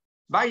Bet.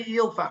 By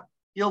Ilfa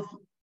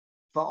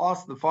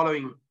asked the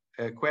following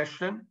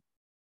question: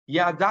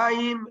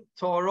 Yadayim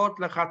Torot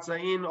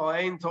lechatzayin or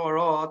ein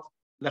Torot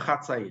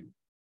lechatzayin.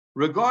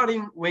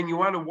 Regarding when you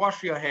want to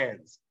wash your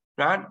hands,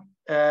 right?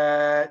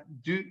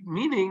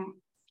 Meaning,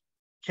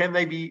 can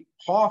they be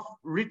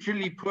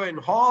ritually put in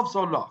halves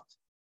or not,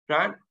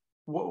 right?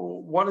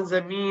 What does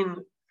that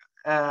mean?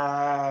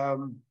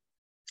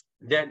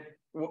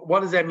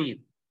 What does that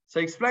mean? So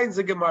explains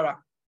the Gemara.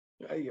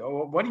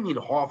 What do you mean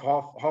half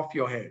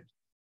your hand?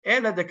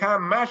 Ela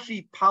dekam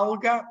mashi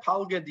palga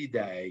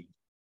didei.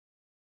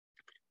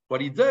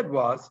 What he did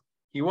was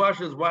he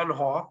washes one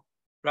half,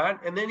 right,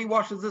 and then he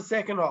washes the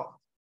second half.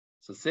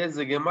 So says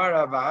the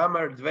Gemara,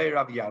 va'amar dvei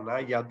Rav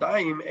Yana,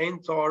 yadayim ein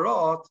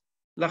torot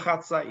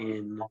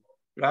lechatzain,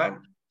 right?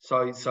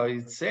 So it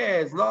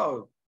says,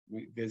 no,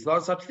 there's no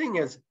such thing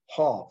as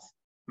halves,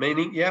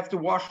 meaning you have to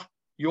wash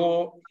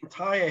your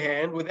entire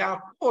hand without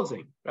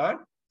pausing, right?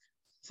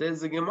 Says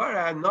the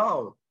Gemara,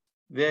 no,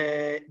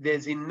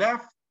 there's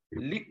enough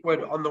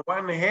liquid on the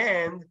one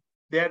hand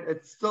that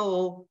it's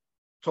still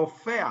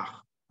tofeach,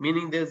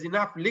 meaning there's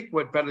enough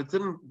liquid, but it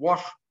didn't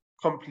wash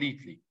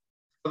completely.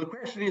 So the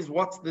question is,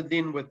 what's the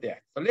din with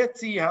that? So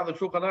let's see how the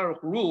Shulchan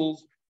Aruch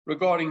rules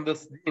regarding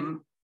this din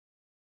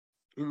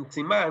in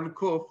Siman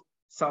Kuf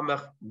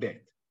Samach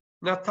Bet.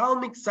 Natal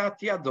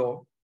miksat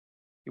yado,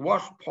 he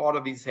washed part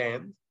of his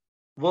hand.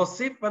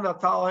 Vosif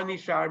v'natal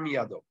hanishar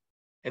miyado,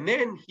 and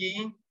then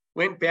he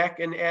went back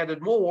and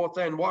added more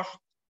water and washed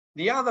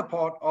the other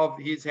part of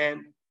his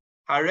hand.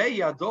 Harei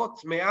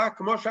yadot me'ak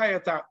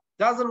moshayata,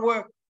 doesn't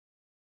work.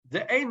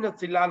 The ein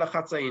natila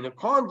lechatzayin, it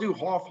can't do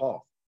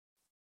half.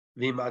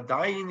 However,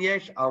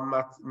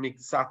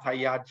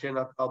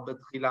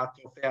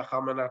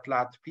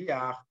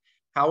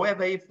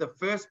 if the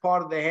first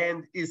part of the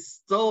hand is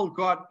still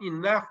got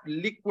enough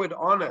liquid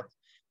on it,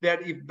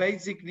 that if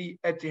basically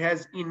it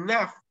has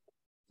enough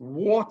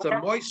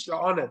water, moisture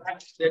on it,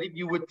 that if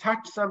you would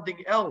touch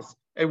something else,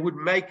 it would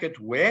make it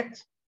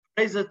wet,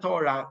 praise the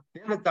Torah,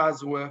 then it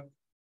does work.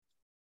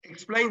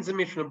 Explains the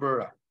Mishnah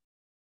Berurah.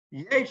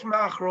 Yesh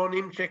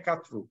ma'achronim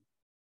shekatvu.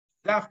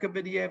 Dafka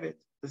b'di'evet.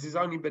 This is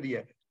only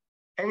b'di'evet.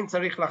 Ein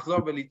tzarich lachzor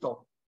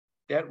v'litol.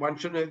 That one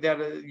shouldn't,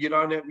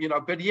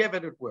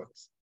 b'di'evet it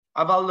works.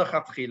 Aval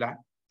lechatchila,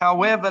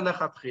 However,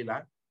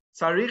 lechatchila,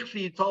 tzarich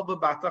she'yitol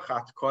b'bat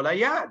achat kol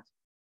hayad.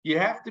 You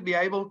have to be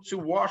able to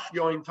wash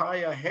your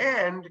entire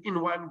hand in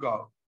one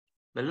go.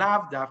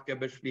 V'lav davka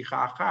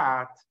b'shlicha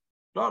achat,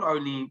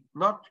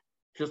 not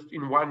just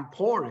in one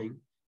pouring,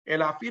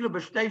 ela afilu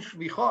b'shtei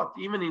shlichot,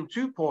 even in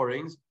two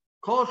pourings,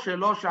 kol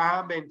shelo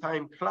shaha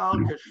b'intayim klal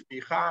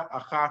k'shlicha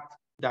achat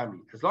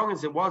dami. As long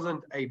as it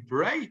wasn't a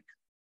break,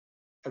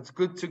 it's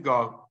good to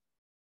go.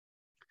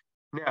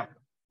 Now,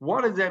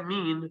 what does that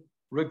mean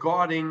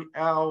regarding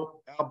our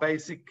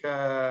basic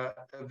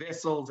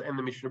vessels and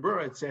the Mishnah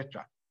Berurah,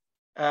 etc.?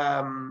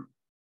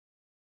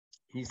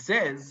 He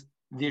says,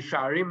 the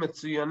Sha'arim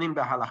Metzuyanim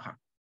B'Halacha.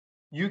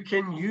 You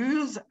can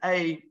use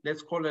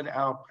let's call it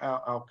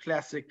our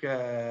classic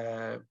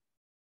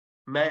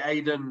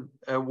Ma'aden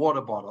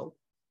water bottle.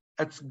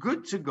 It's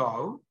good to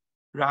go,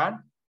 right?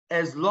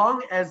 As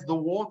long as the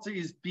water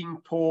is being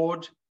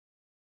poured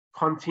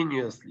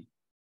continuously.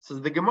 So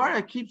the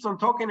Gemara keeps on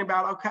talking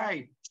about,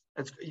 okay,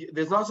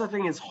 there's no such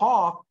thing as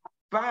half,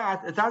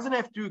 but it doesn't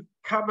have to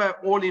cover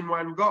all in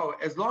one go.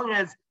 As long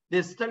as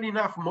there's still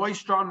enough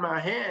moisture on my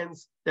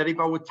hands that if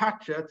I would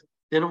touch it,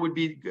 then it would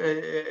be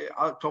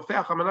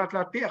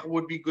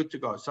would be good to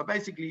go. So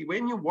basically,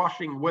 when you're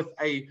washing with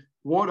a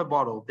water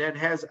bottle that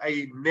has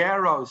a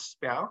narrow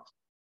spout,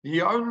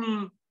 the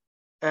only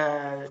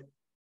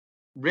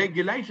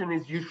regulation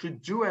is you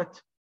should do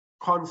it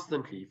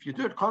constantly. If you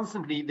do it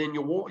constantly, then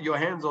your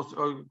hands are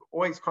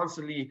always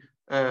constantly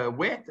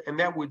wet, and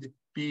that wouldn't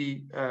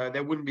be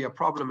a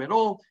problem at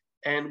all,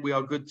 and we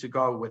are good to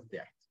go with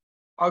that.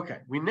 Okay,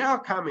 we're now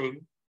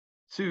coming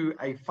to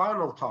a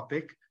final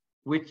topic,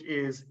 which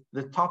is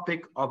the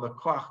topic of a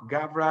koach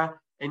gavra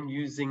and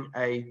using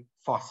a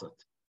faucet.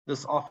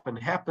 This often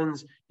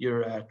happens.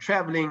 You're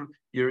traveling,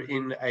 you're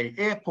in an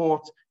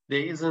airport,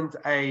 there isn't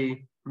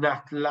a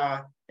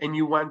natla, and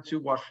you want to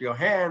wash your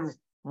hands.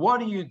 What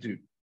do?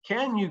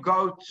 Can you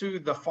go to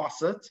the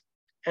faucet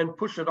and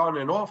push it on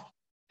and off?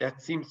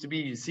 That seems to be,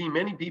 you see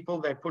many people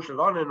that push it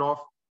on and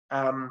off.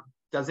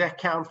 Does that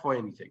count for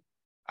anything?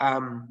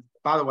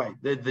 By the way,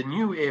 the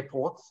new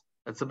airports,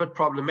 it's a bit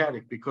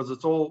problematic because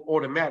it's all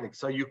automatic.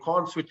 So you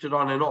can't switch it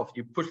on and off.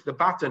 You push the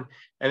button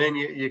and then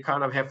you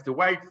kind of have to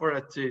wait for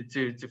it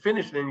to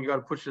finish, and then you got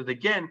to push it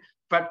again.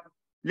 But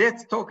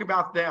let's talk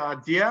about the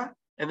idea,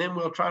 and then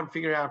we'll try and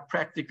figure out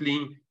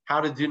practically how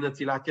to do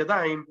Natilat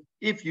Yadayim,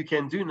 if you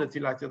can do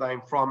Natilat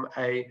Yadayim from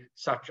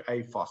such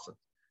a faucet.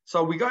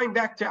 So we're going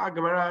back to our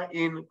Gemara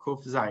in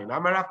Kuf Zayin.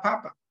 Amarav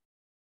Papa.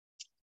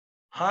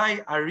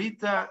 Hi,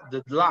 Arita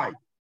the Dlai.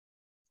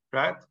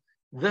 Right?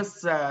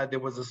 This, there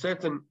was a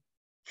certain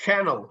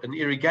channel, an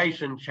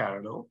irrigation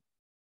channel.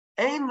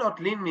 Ein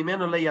notlin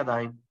mimeno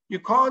leyadayim. You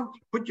can't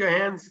put your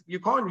hands, you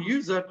can't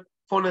use it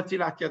for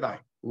Natilat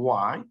Yadayim.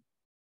 Why?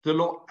 The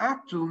lo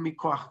atu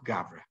mikoach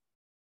gavra.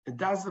 It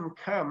doesn't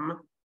come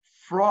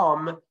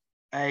from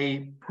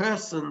a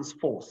person's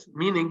force.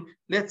 Meaning,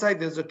 let's say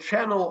there's a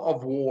channel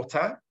of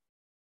water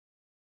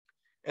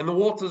and the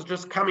water's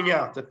just coming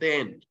out at the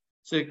end.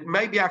 So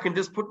maybe I can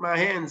just put my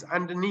hands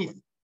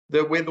underneath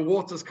where the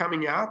water's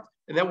coming out,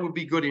 and that would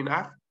be good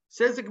enough.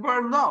 Says the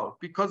Gemara, no,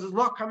 because it's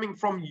not coming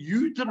from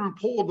you didn't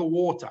pour the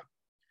water.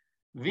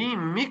 Vi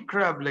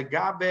mikrav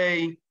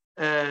legabe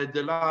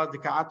de la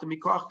dekaat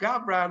mikoach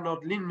gavra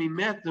not lin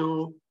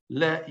mimetu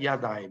le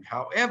yadayim.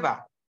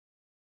 However,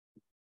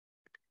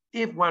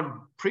 if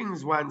one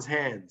brings one's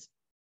hands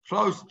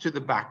close to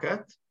the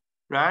bucket,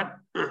 right,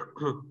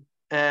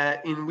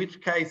 in which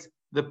case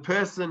the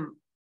person,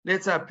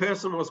 let's say a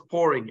person was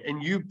pouring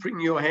and you bring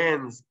your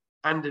hands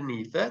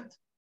underneath it,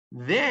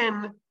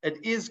 then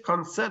it is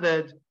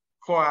considered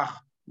koach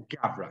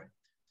gavra.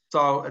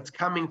 So it's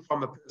coming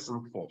from a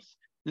person's force.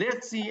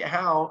 Let's see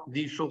how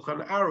the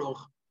Shulchan Aruch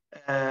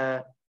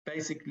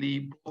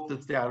basically brought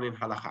this down in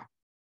halacha.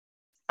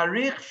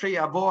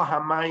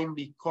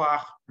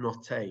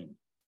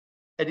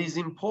 It is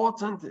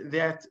important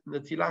that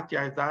Natilat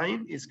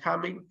Yadayim is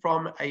coming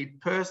from a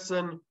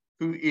person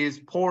who is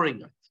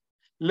pouring it.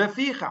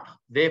 Lefichach,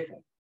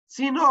 therefore,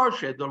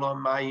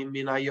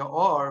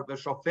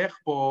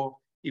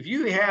 if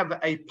you have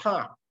a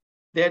pipe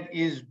that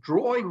is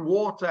drawing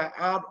water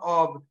out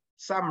of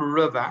some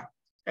river,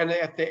 and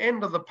at the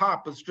end of the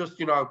pipe is just,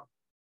 the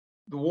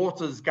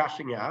water's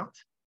gushing out,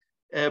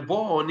 to,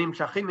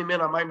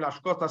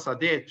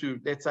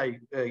 let's say,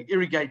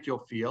 irrigate your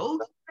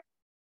field,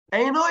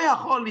 you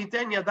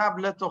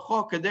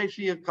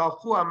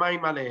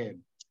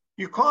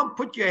can't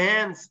put your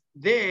hands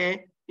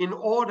there in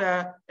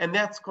order, and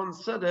that's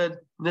considered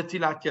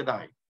Natilat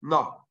Yadayim.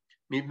 No.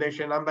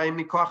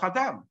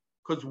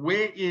 Because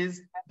where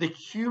is the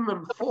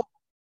human force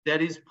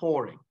that is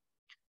pouring?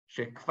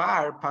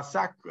 Shekvar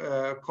pasak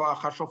koach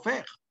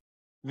hashofech.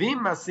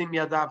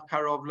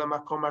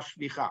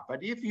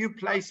 But if you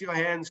place your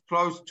hands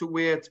close to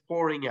where it's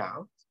pouring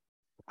out,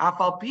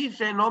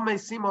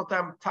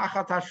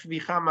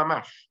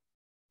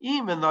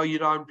 even though you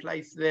don't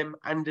place them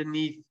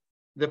underneath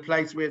the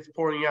place where it's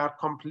pouring out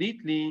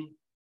completely,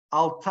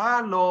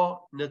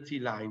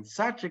 in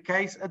such a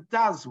case, it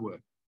does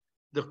work.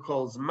 the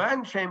kol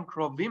zman shem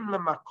krovim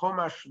lemakom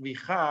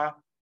hashvicha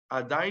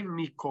adain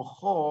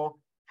mikocho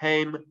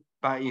hem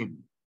ba'im.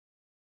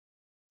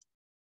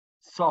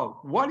 So,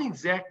 what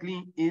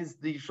exactly is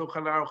the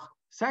Shulchan Aruch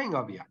saying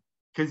over here?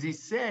 Because he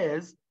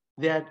says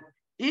that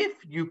if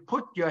you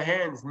put your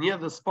hands near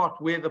the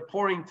spot where the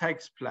pouring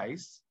takes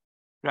place,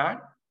 right,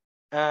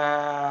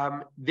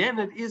 then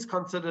it is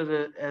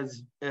considered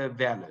as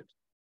valid.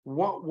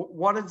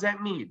 What does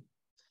that mean?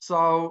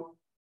 So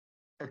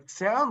it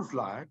sounds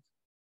like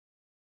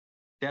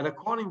that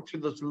according to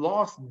this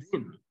last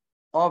din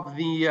of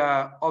the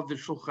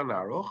Shulchan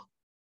Aruch,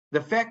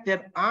 the fact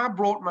that I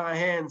brought my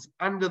hands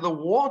under the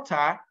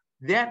water,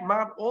 that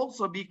might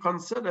also be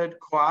considered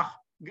koach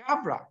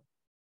gavra.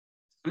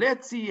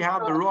 Let's see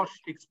how the Rosh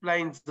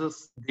explains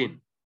this din.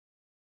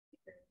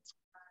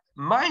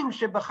 Maim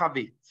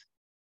shebachavit.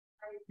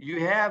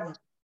 You have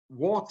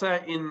water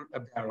in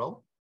a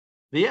barrel,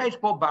 v'yesh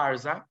bo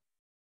barza,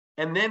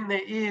 and then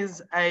there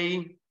is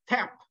a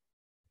tap.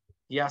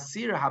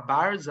 Yasir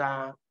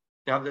habarza.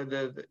 Now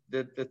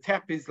the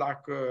tap is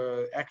like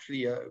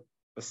actually a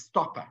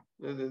stopper.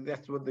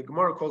 That's what the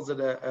Gemara calls it,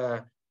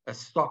 a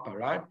stopper,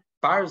 right?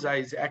 Barza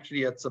is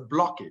actually, it's a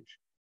blockage.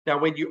 Now,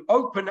 when you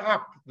open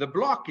up the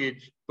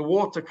blockage, the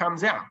water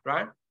comes out,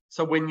 right?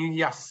 So when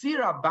you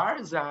yasira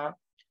barza,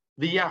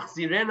 the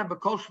yachzirena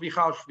b'kol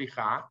shvicha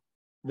shvicha,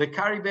 the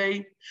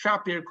karibei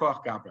shapir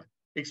koach gavra.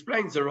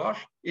 Explains the Rosh,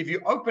 if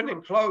you open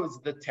and close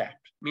the tap,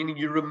 meaning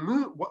you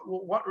remove,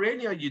 what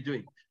really are you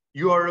doing?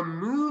 You are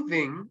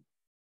removing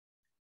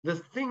the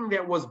thing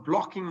that was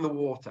blocking the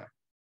water.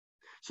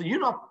 So you're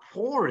not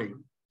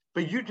pouring,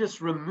 but you're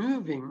just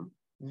removing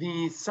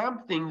the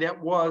something that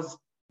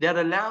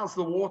allows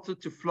the water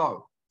to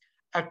flow.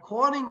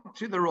 According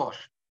to the Rosh,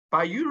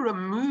 by you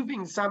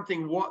removing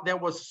something that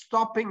was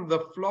stopping the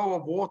flow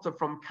of water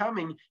from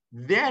coming,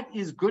 that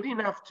is good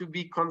enough to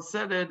be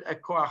considered a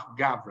koach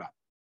gavra.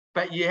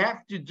 But you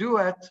have to do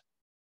it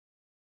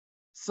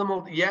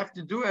you have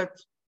to do it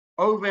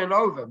over and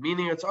over,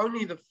 meaning it's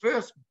only the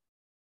first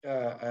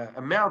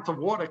amount of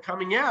water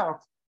coming out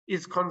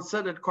is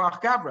considered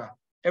koach gavra.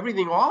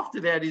 Everything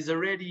after that is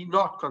already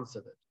not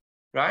considered,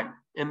 right?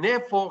 And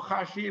therefore,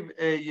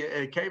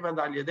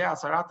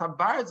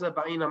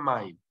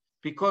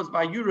 because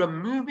by you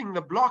removing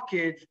the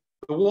blockage,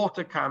 the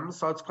water comes,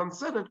 so it's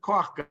considered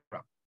koach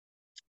gavra.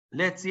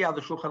 Let's see how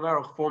the Shulchan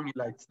Aruch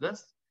formulates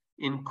this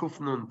in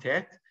Kuf Nun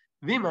Tet.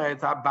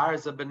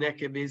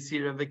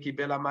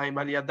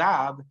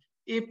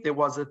 If there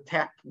was a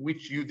tap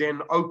which you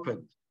then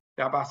opened.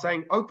 Now, by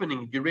saying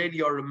opening, you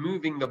really are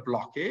removing the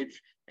blockage,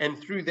 and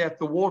through that,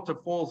 the water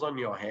falls on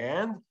your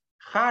hand.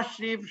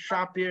 Chashiv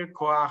shapir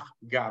koach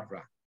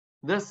gavra.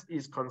 This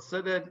is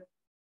considered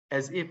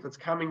as if it's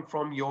coming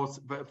from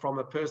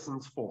a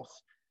person's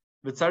force.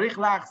 But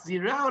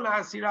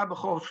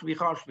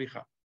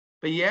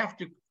you have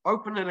to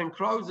open it and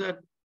close it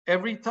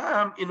every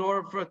time in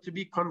order for it to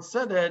be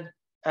considered,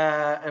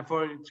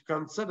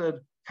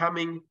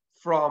 coming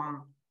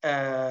from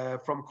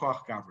koach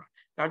gavra.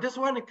 Now, I just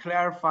want to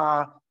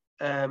clarify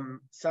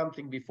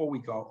something before we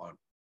go on.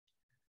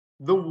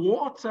 The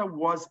water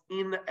was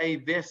in a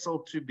vessel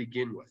to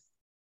begin with.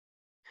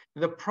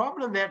 The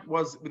problem that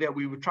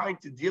we were trying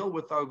to deal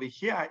with over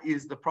here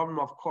is the problem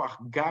of koach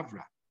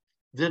gavra.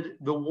 Did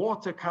the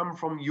water come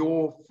from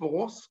your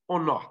force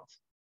or not?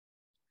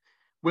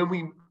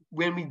 When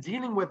we're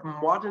dealing with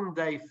modern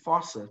day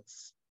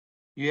faucets,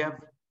 you have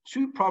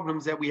two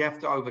problems that we have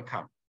to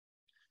overcome.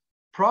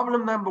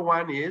 Problem number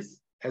one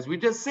is, as we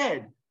just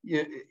said,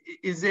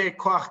 is there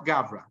koach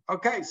gavra?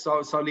 Okay,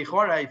 so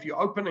lichora, if you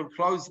open and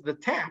close the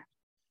tap,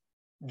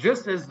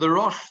 just as the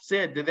Rosh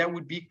said that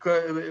would be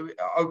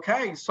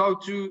okay, so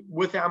too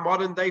with our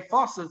modern day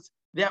faucets,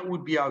 that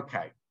would be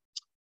okay.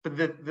 But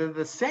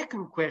the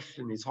second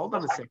question is, hold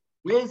on a second,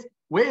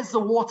 where's the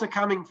water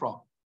coming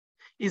from?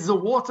 Is the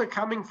water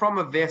coming from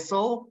a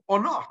vessel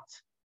or not?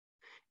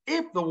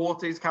 If the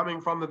water is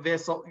coming from a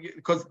vessel,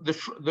 because the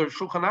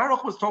Shulchan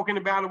Aruch was talking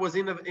about it was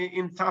in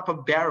type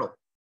of barrel.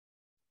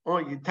 Or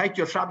you take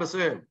your Shabbos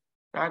urn,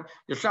 right?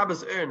 Your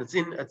Shabbos urn, it's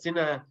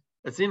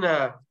in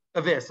a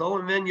vessel,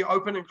 and then you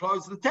open and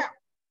close the tap.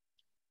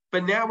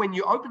 But now when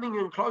you're opening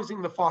and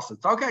closing the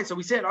faucets, okay, so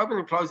we said opening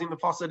and closing the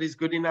faucet is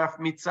good enough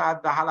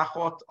mitzad the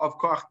halachot of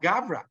koach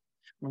gavra.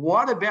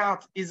 What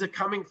about, is it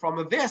coming from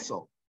a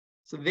vessel?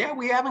 So there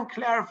we haven't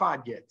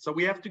clarified yet. So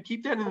we have to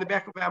keep that in the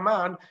back of our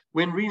mind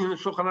when reading the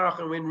Shulchan Aruch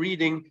and when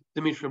reading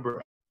the Mishnah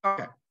Berurah.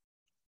 Okay.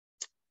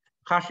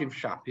 Chashiv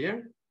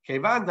Shapir. Okay,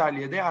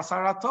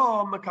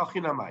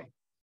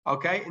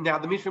 now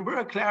the Mishnah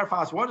Berurah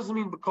clarifies what does it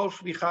mean b'kol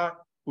shvicha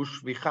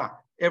u'shvicha,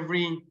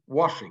 every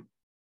washing.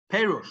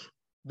 Perush,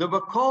 the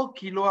b'kol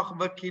kiluach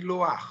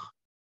v'kiluach,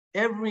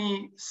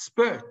 every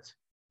spurt.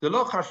 The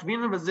lo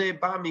chashvin v'zeh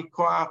ba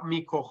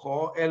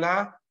mikocho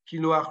ela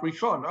kiluach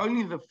rishon.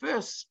 Only the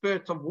first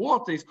spurt of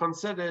water is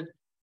considered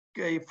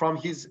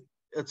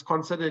it's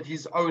considered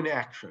his own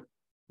action.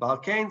 And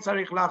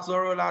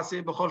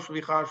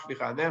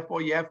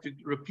therefore, you have to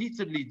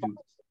repeatedly do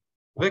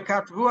this.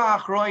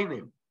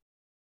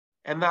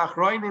 And the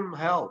Achronim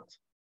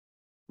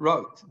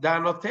wrote,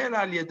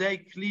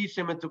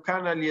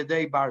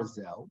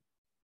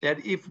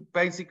 that if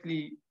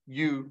basically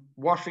you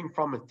washing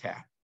from a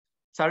tap,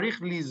 you have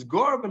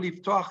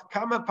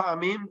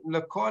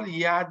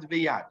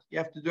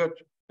to do it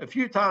a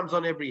few times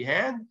on every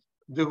hand.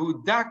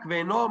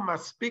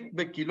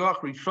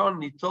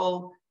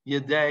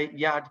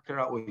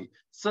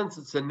 Since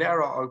it's a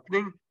narrow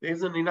opening, there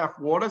isn't enough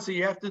water, so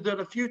you have to do it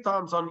a few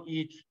times on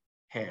each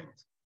hand.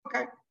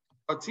 Okay,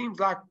 it seems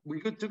like we're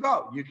good to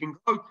go. You can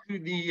go to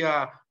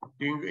the,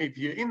 if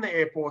you're in the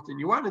airport and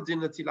you want to do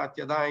Netilat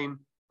Yadayim,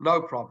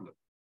 no problem.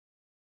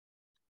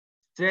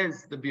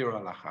 Says the Biur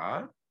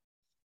Halacha,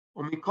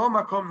 ומכל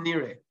מקום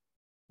נראה,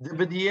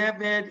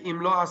 בדיעבד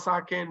אם לא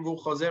עשה כן והוא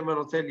חוזר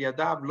ונוטל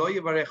ידיו, לא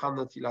יברך על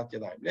נטילת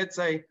ידיים. Let's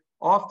say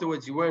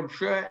afterwards you weren't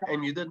sure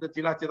and you did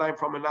נטילת ידיים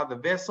from another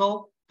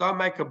vessel, don't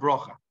make a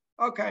brocha.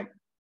 Okay.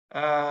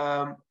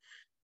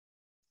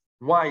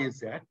 Why is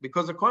that?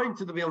 Because according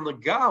to the Vilna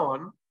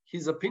Gaon,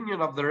 his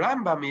opinion of the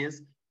Rambam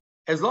is,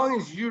 as long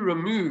as you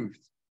removed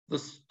the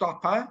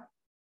stopper,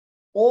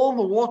 all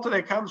the water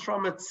that comes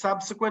from it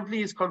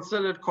subsequently is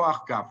considered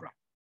koach gavra.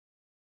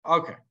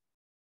 Okay.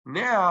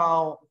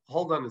 Now,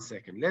 hold on a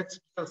second. I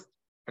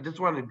just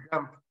want to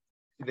jump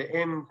to the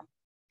end,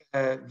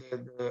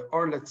 the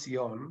Or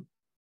LeTzion.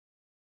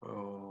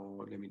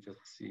 Oh, let me just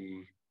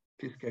see.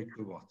 Piskei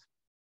Teshuvot.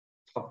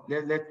 So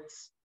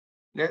let's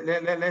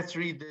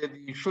read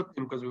the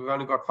Shutim because we've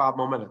only got 5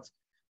 more minutes.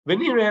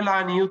 ונראה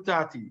לעניות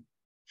דעתי,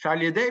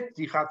 שעל ידי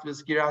פתיחת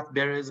וסגירת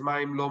ברז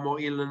מים לא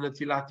מועיל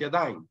לנטילת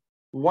ידיים.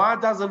 Why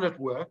doesn't it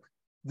work?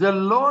 זה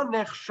לא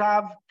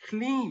נחשב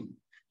כלי.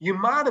 You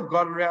might have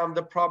gotten around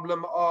the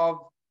problem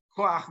of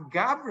koach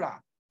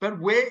gavra, but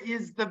where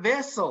is the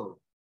vessel?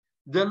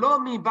 דלא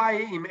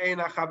מבעיה אם אין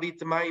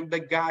החבית מים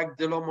בגג,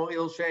 דלא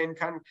מועיל שאין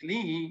כאן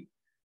כלי.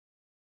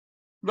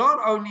 Not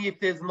only if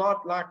there's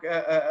not like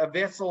a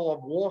vessel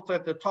of water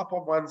at the top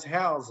of one's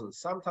houses.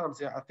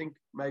 Sometimes, I think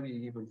maybe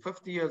even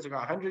 50 years ago,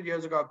 100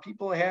 years ago,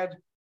 people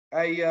had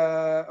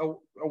a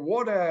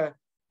water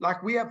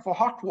like we have for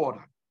hot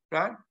water,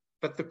 right?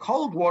 But the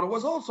cold water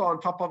was also on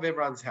top of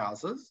everyone's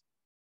houses.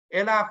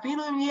 Says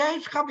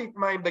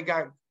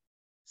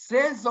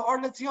the Or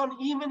LeTzion,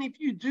 even if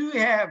you do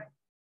have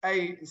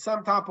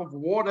some type of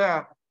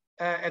water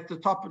at the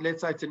top,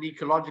 let's say it's an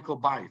ecological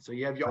bayit, so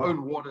you have your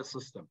own water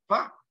system,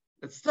 but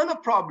it's still a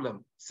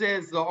problem,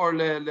 says the Or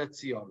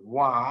LeTzion.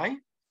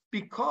 Why?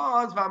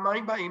 Because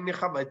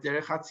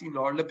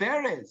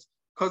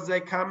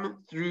they come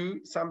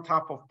through some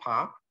type of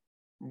pipe.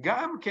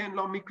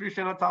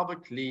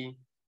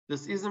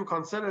 This isn't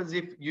considered as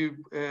if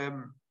you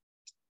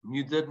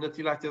did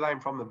netilat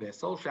yadayim from a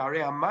vessel.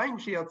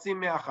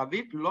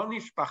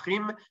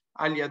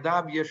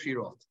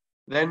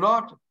 They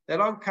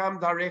don't come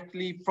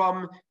directly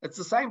from, it's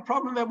the same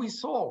problem that we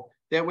saw,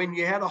 that when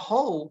you had a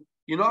hole,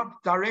 you're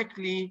not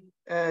directly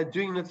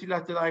doing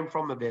netilat yadayim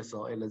from a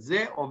vessel.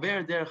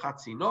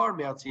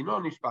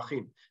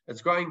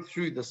 It's going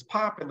through this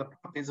pipe, and the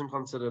pipe isn't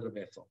considered a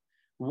vessel.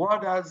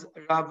 What does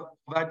Rav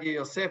Ovadia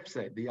Yosef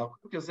say? The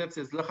Yalkut Yosef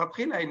says,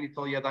 "Lechatchila ein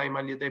litol yadayim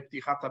al yedei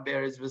ptichat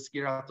haberez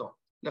v'skirato."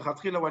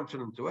 Lechatchila one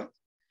shouldn't do it.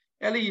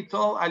 Eli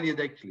yitol al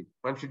yedei kli.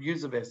 One should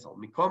use a vessel.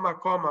 Mikom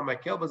makom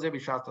hamakel b'zeh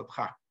b'shat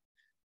adchak.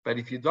 But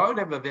if you don't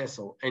have a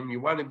vessel and you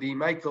want to be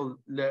makel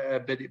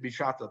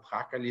b'shat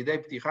adchak al yedei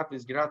ptichat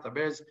v'skirat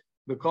haberez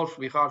b'kol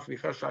shvicha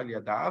shvicha shal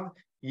yadav,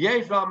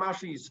 yesh lo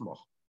amashi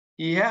yismoch.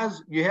 You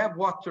have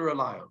what to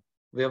rely on.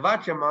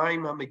 Ve'avat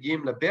shamayim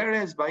hamegim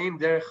leberez ba'im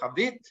derech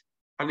chavit.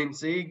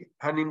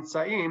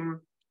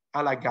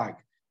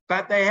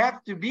 But they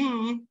have to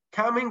be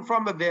coming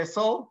from a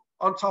vessel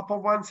on top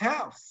of one's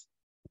house.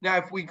 Now,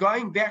 if we're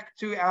going back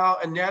to our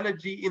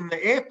analogy in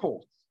the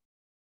airport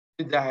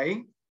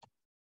today,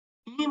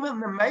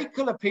 even the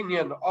Makel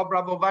opinion of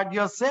Rav Ovadia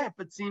Yosef,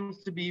 it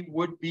seems to be,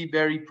 would be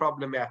very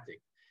problematic.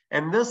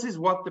 And this is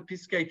what the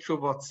Piskei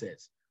Teshuvot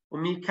says.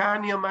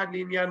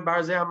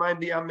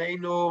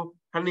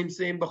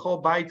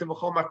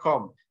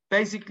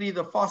 Basically,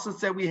 the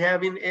faucets that we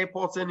have in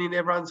airports and in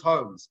everyone's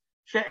homes.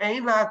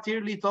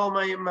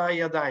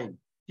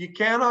 You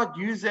cannot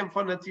use them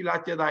for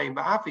netilat yadayim.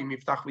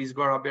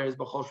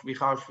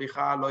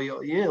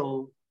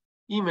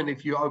 Even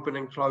if you open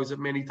and close it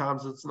many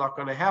times, it's not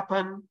going to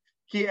happen.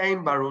 Because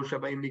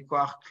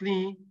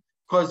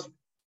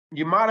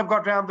you might have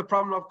got around the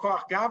problem of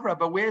koach gavra,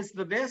 but where's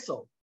the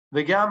vessel?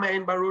 And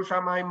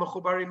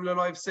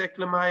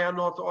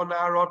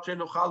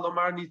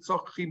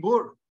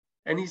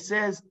he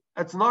says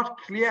it's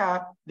not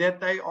clear that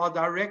they are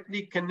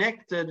directly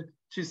connected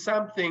to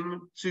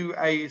something, to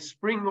a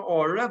spring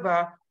or a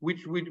river,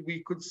 which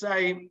we could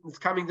say is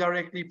coming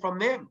directly from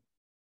them.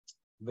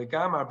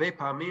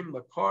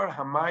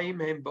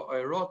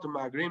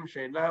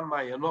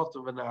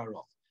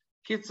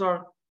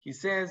 Kitzur, he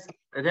says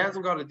it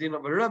hasn't got a din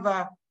of a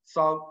river,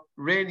 so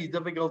really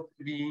difficult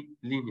to be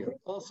lenient.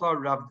 Also,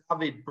 Rav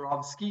David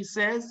Brovsky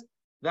says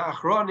the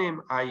Achronim,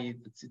 i.e.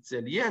 Tzitz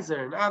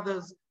Eliezer and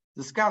others,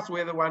 discuss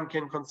whether one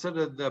can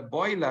consider the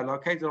boiler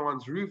located on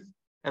one's roof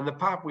and the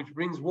pipe which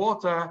brings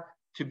water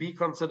to be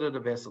considered a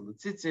vessel. The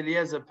Tzitz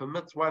Eliezer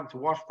permits one to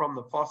wash from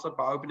the faucet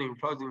by opening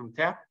and closing the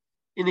tap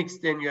in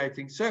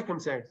extenuating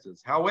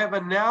circumstances.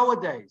 However,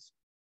 nowadays,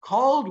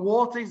 cold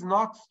water is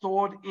not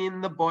stored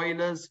in the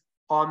boilers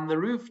on the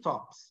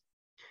rooftops.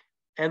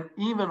 And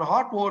even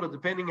hot water,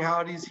 depending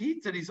how it is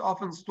heated, is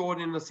often stored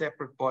in a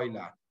separate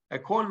boiler.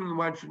 Accordingly,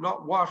 one should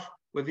not wash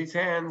with his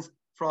hands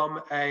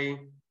from a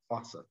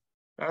faucet.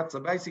 Right? So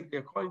basically,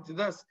 according to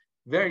this,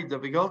 very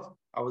difficult.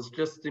 I was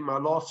just in my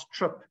last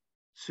trip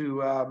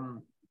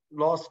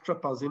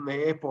I was in the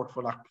airport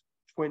for like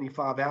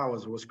 25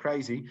 hours. It was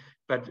crazy.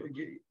 But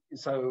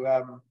so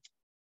I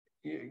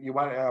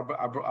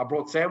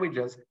brought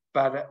sandwiches,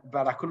 but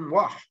I couldn't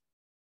wash.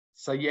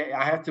 So yeah,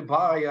 I had to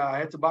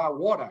buy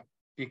water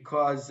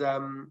because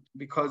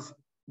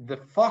the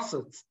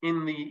faucets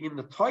in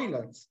the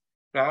toilets,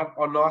 right,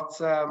 are not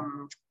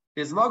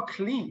there's no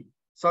clean.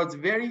 So it's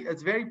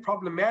very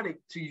problematic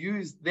to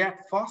use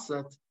that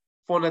faucet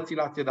for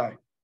Natilat Yadayim.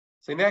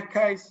 So in that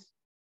case,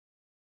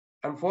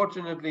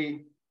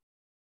 unfortunately,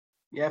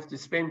 you have to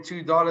spend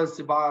 $2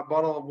 to buy a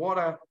bottle of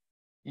water.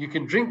 You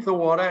can drink the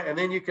water and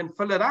then you can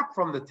fill it up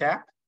from the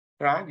tap,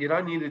 right? You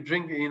don't need to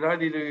drink. You don't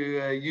need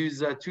to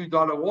use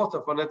 $2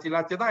 water for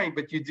Natilat Yadayim,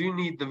 but you do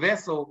need the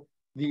vessel,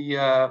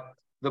 the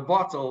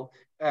bottle.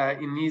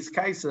 In these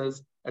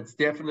cases, it's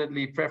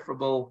definitely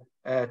preferable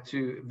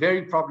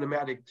very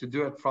problematic to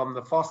do it from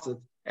the faucet,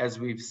 as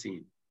we've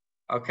seen.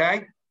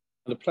 Okay.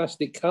 And a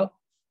plastic cup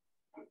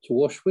to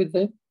wash with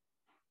then?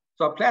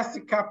 So a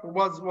plastic cup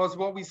was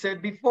what we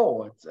said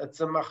before.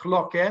 It's a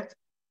machloket.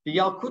 The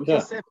Yalkut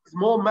Yosef is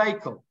more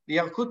makel. The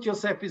Yalkut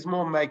Yosef is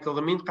more makel.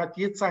 The Minchat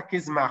Yitzhak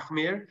is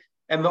machmir.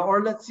 And the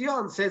Or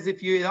Letzion says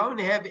if you don't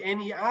have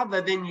any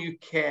other, then you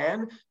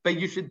can, but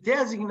you should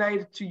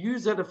designate it to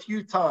use it a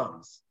few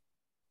times,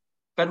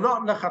 but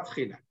not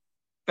lechatchila.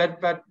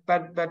 But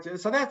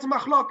so that's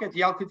machloket.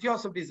 Yalkut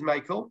Yosef is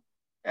makel.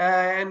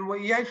 And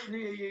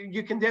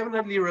you can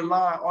definitely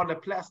rely on a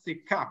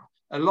plastic cup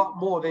a lot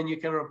more than you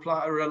can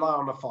rely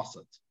on a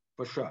faucet,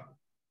 for sure.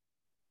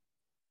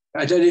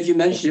 I don't know if you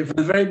mentioned it from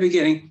the very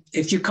beginning.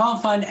 If you can't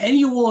find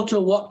any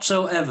water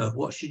whatsoever,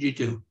 what should you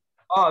do?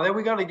 Oh, then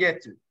we're going to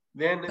get to.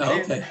 Then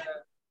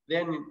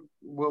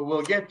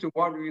we'll get to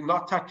what we're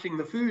not touching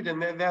the food,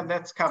 and then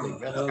that's coming.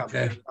 That's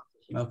coming.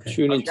 Okay.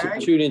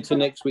 Tune into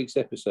next week's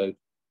episode.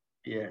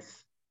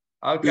 Yes.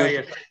 Okay.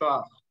 Yes.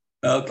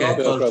 Okay.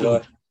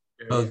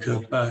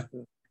 Okay. Bye.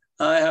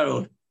 Hi,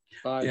 Harold.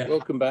 Hi. Yeah.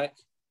 Welcome back.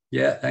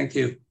 Yeah. Thank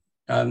you.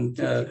 And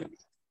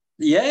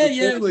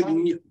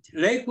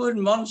Lakewood,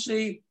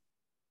 Monsey,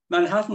 Manhattan.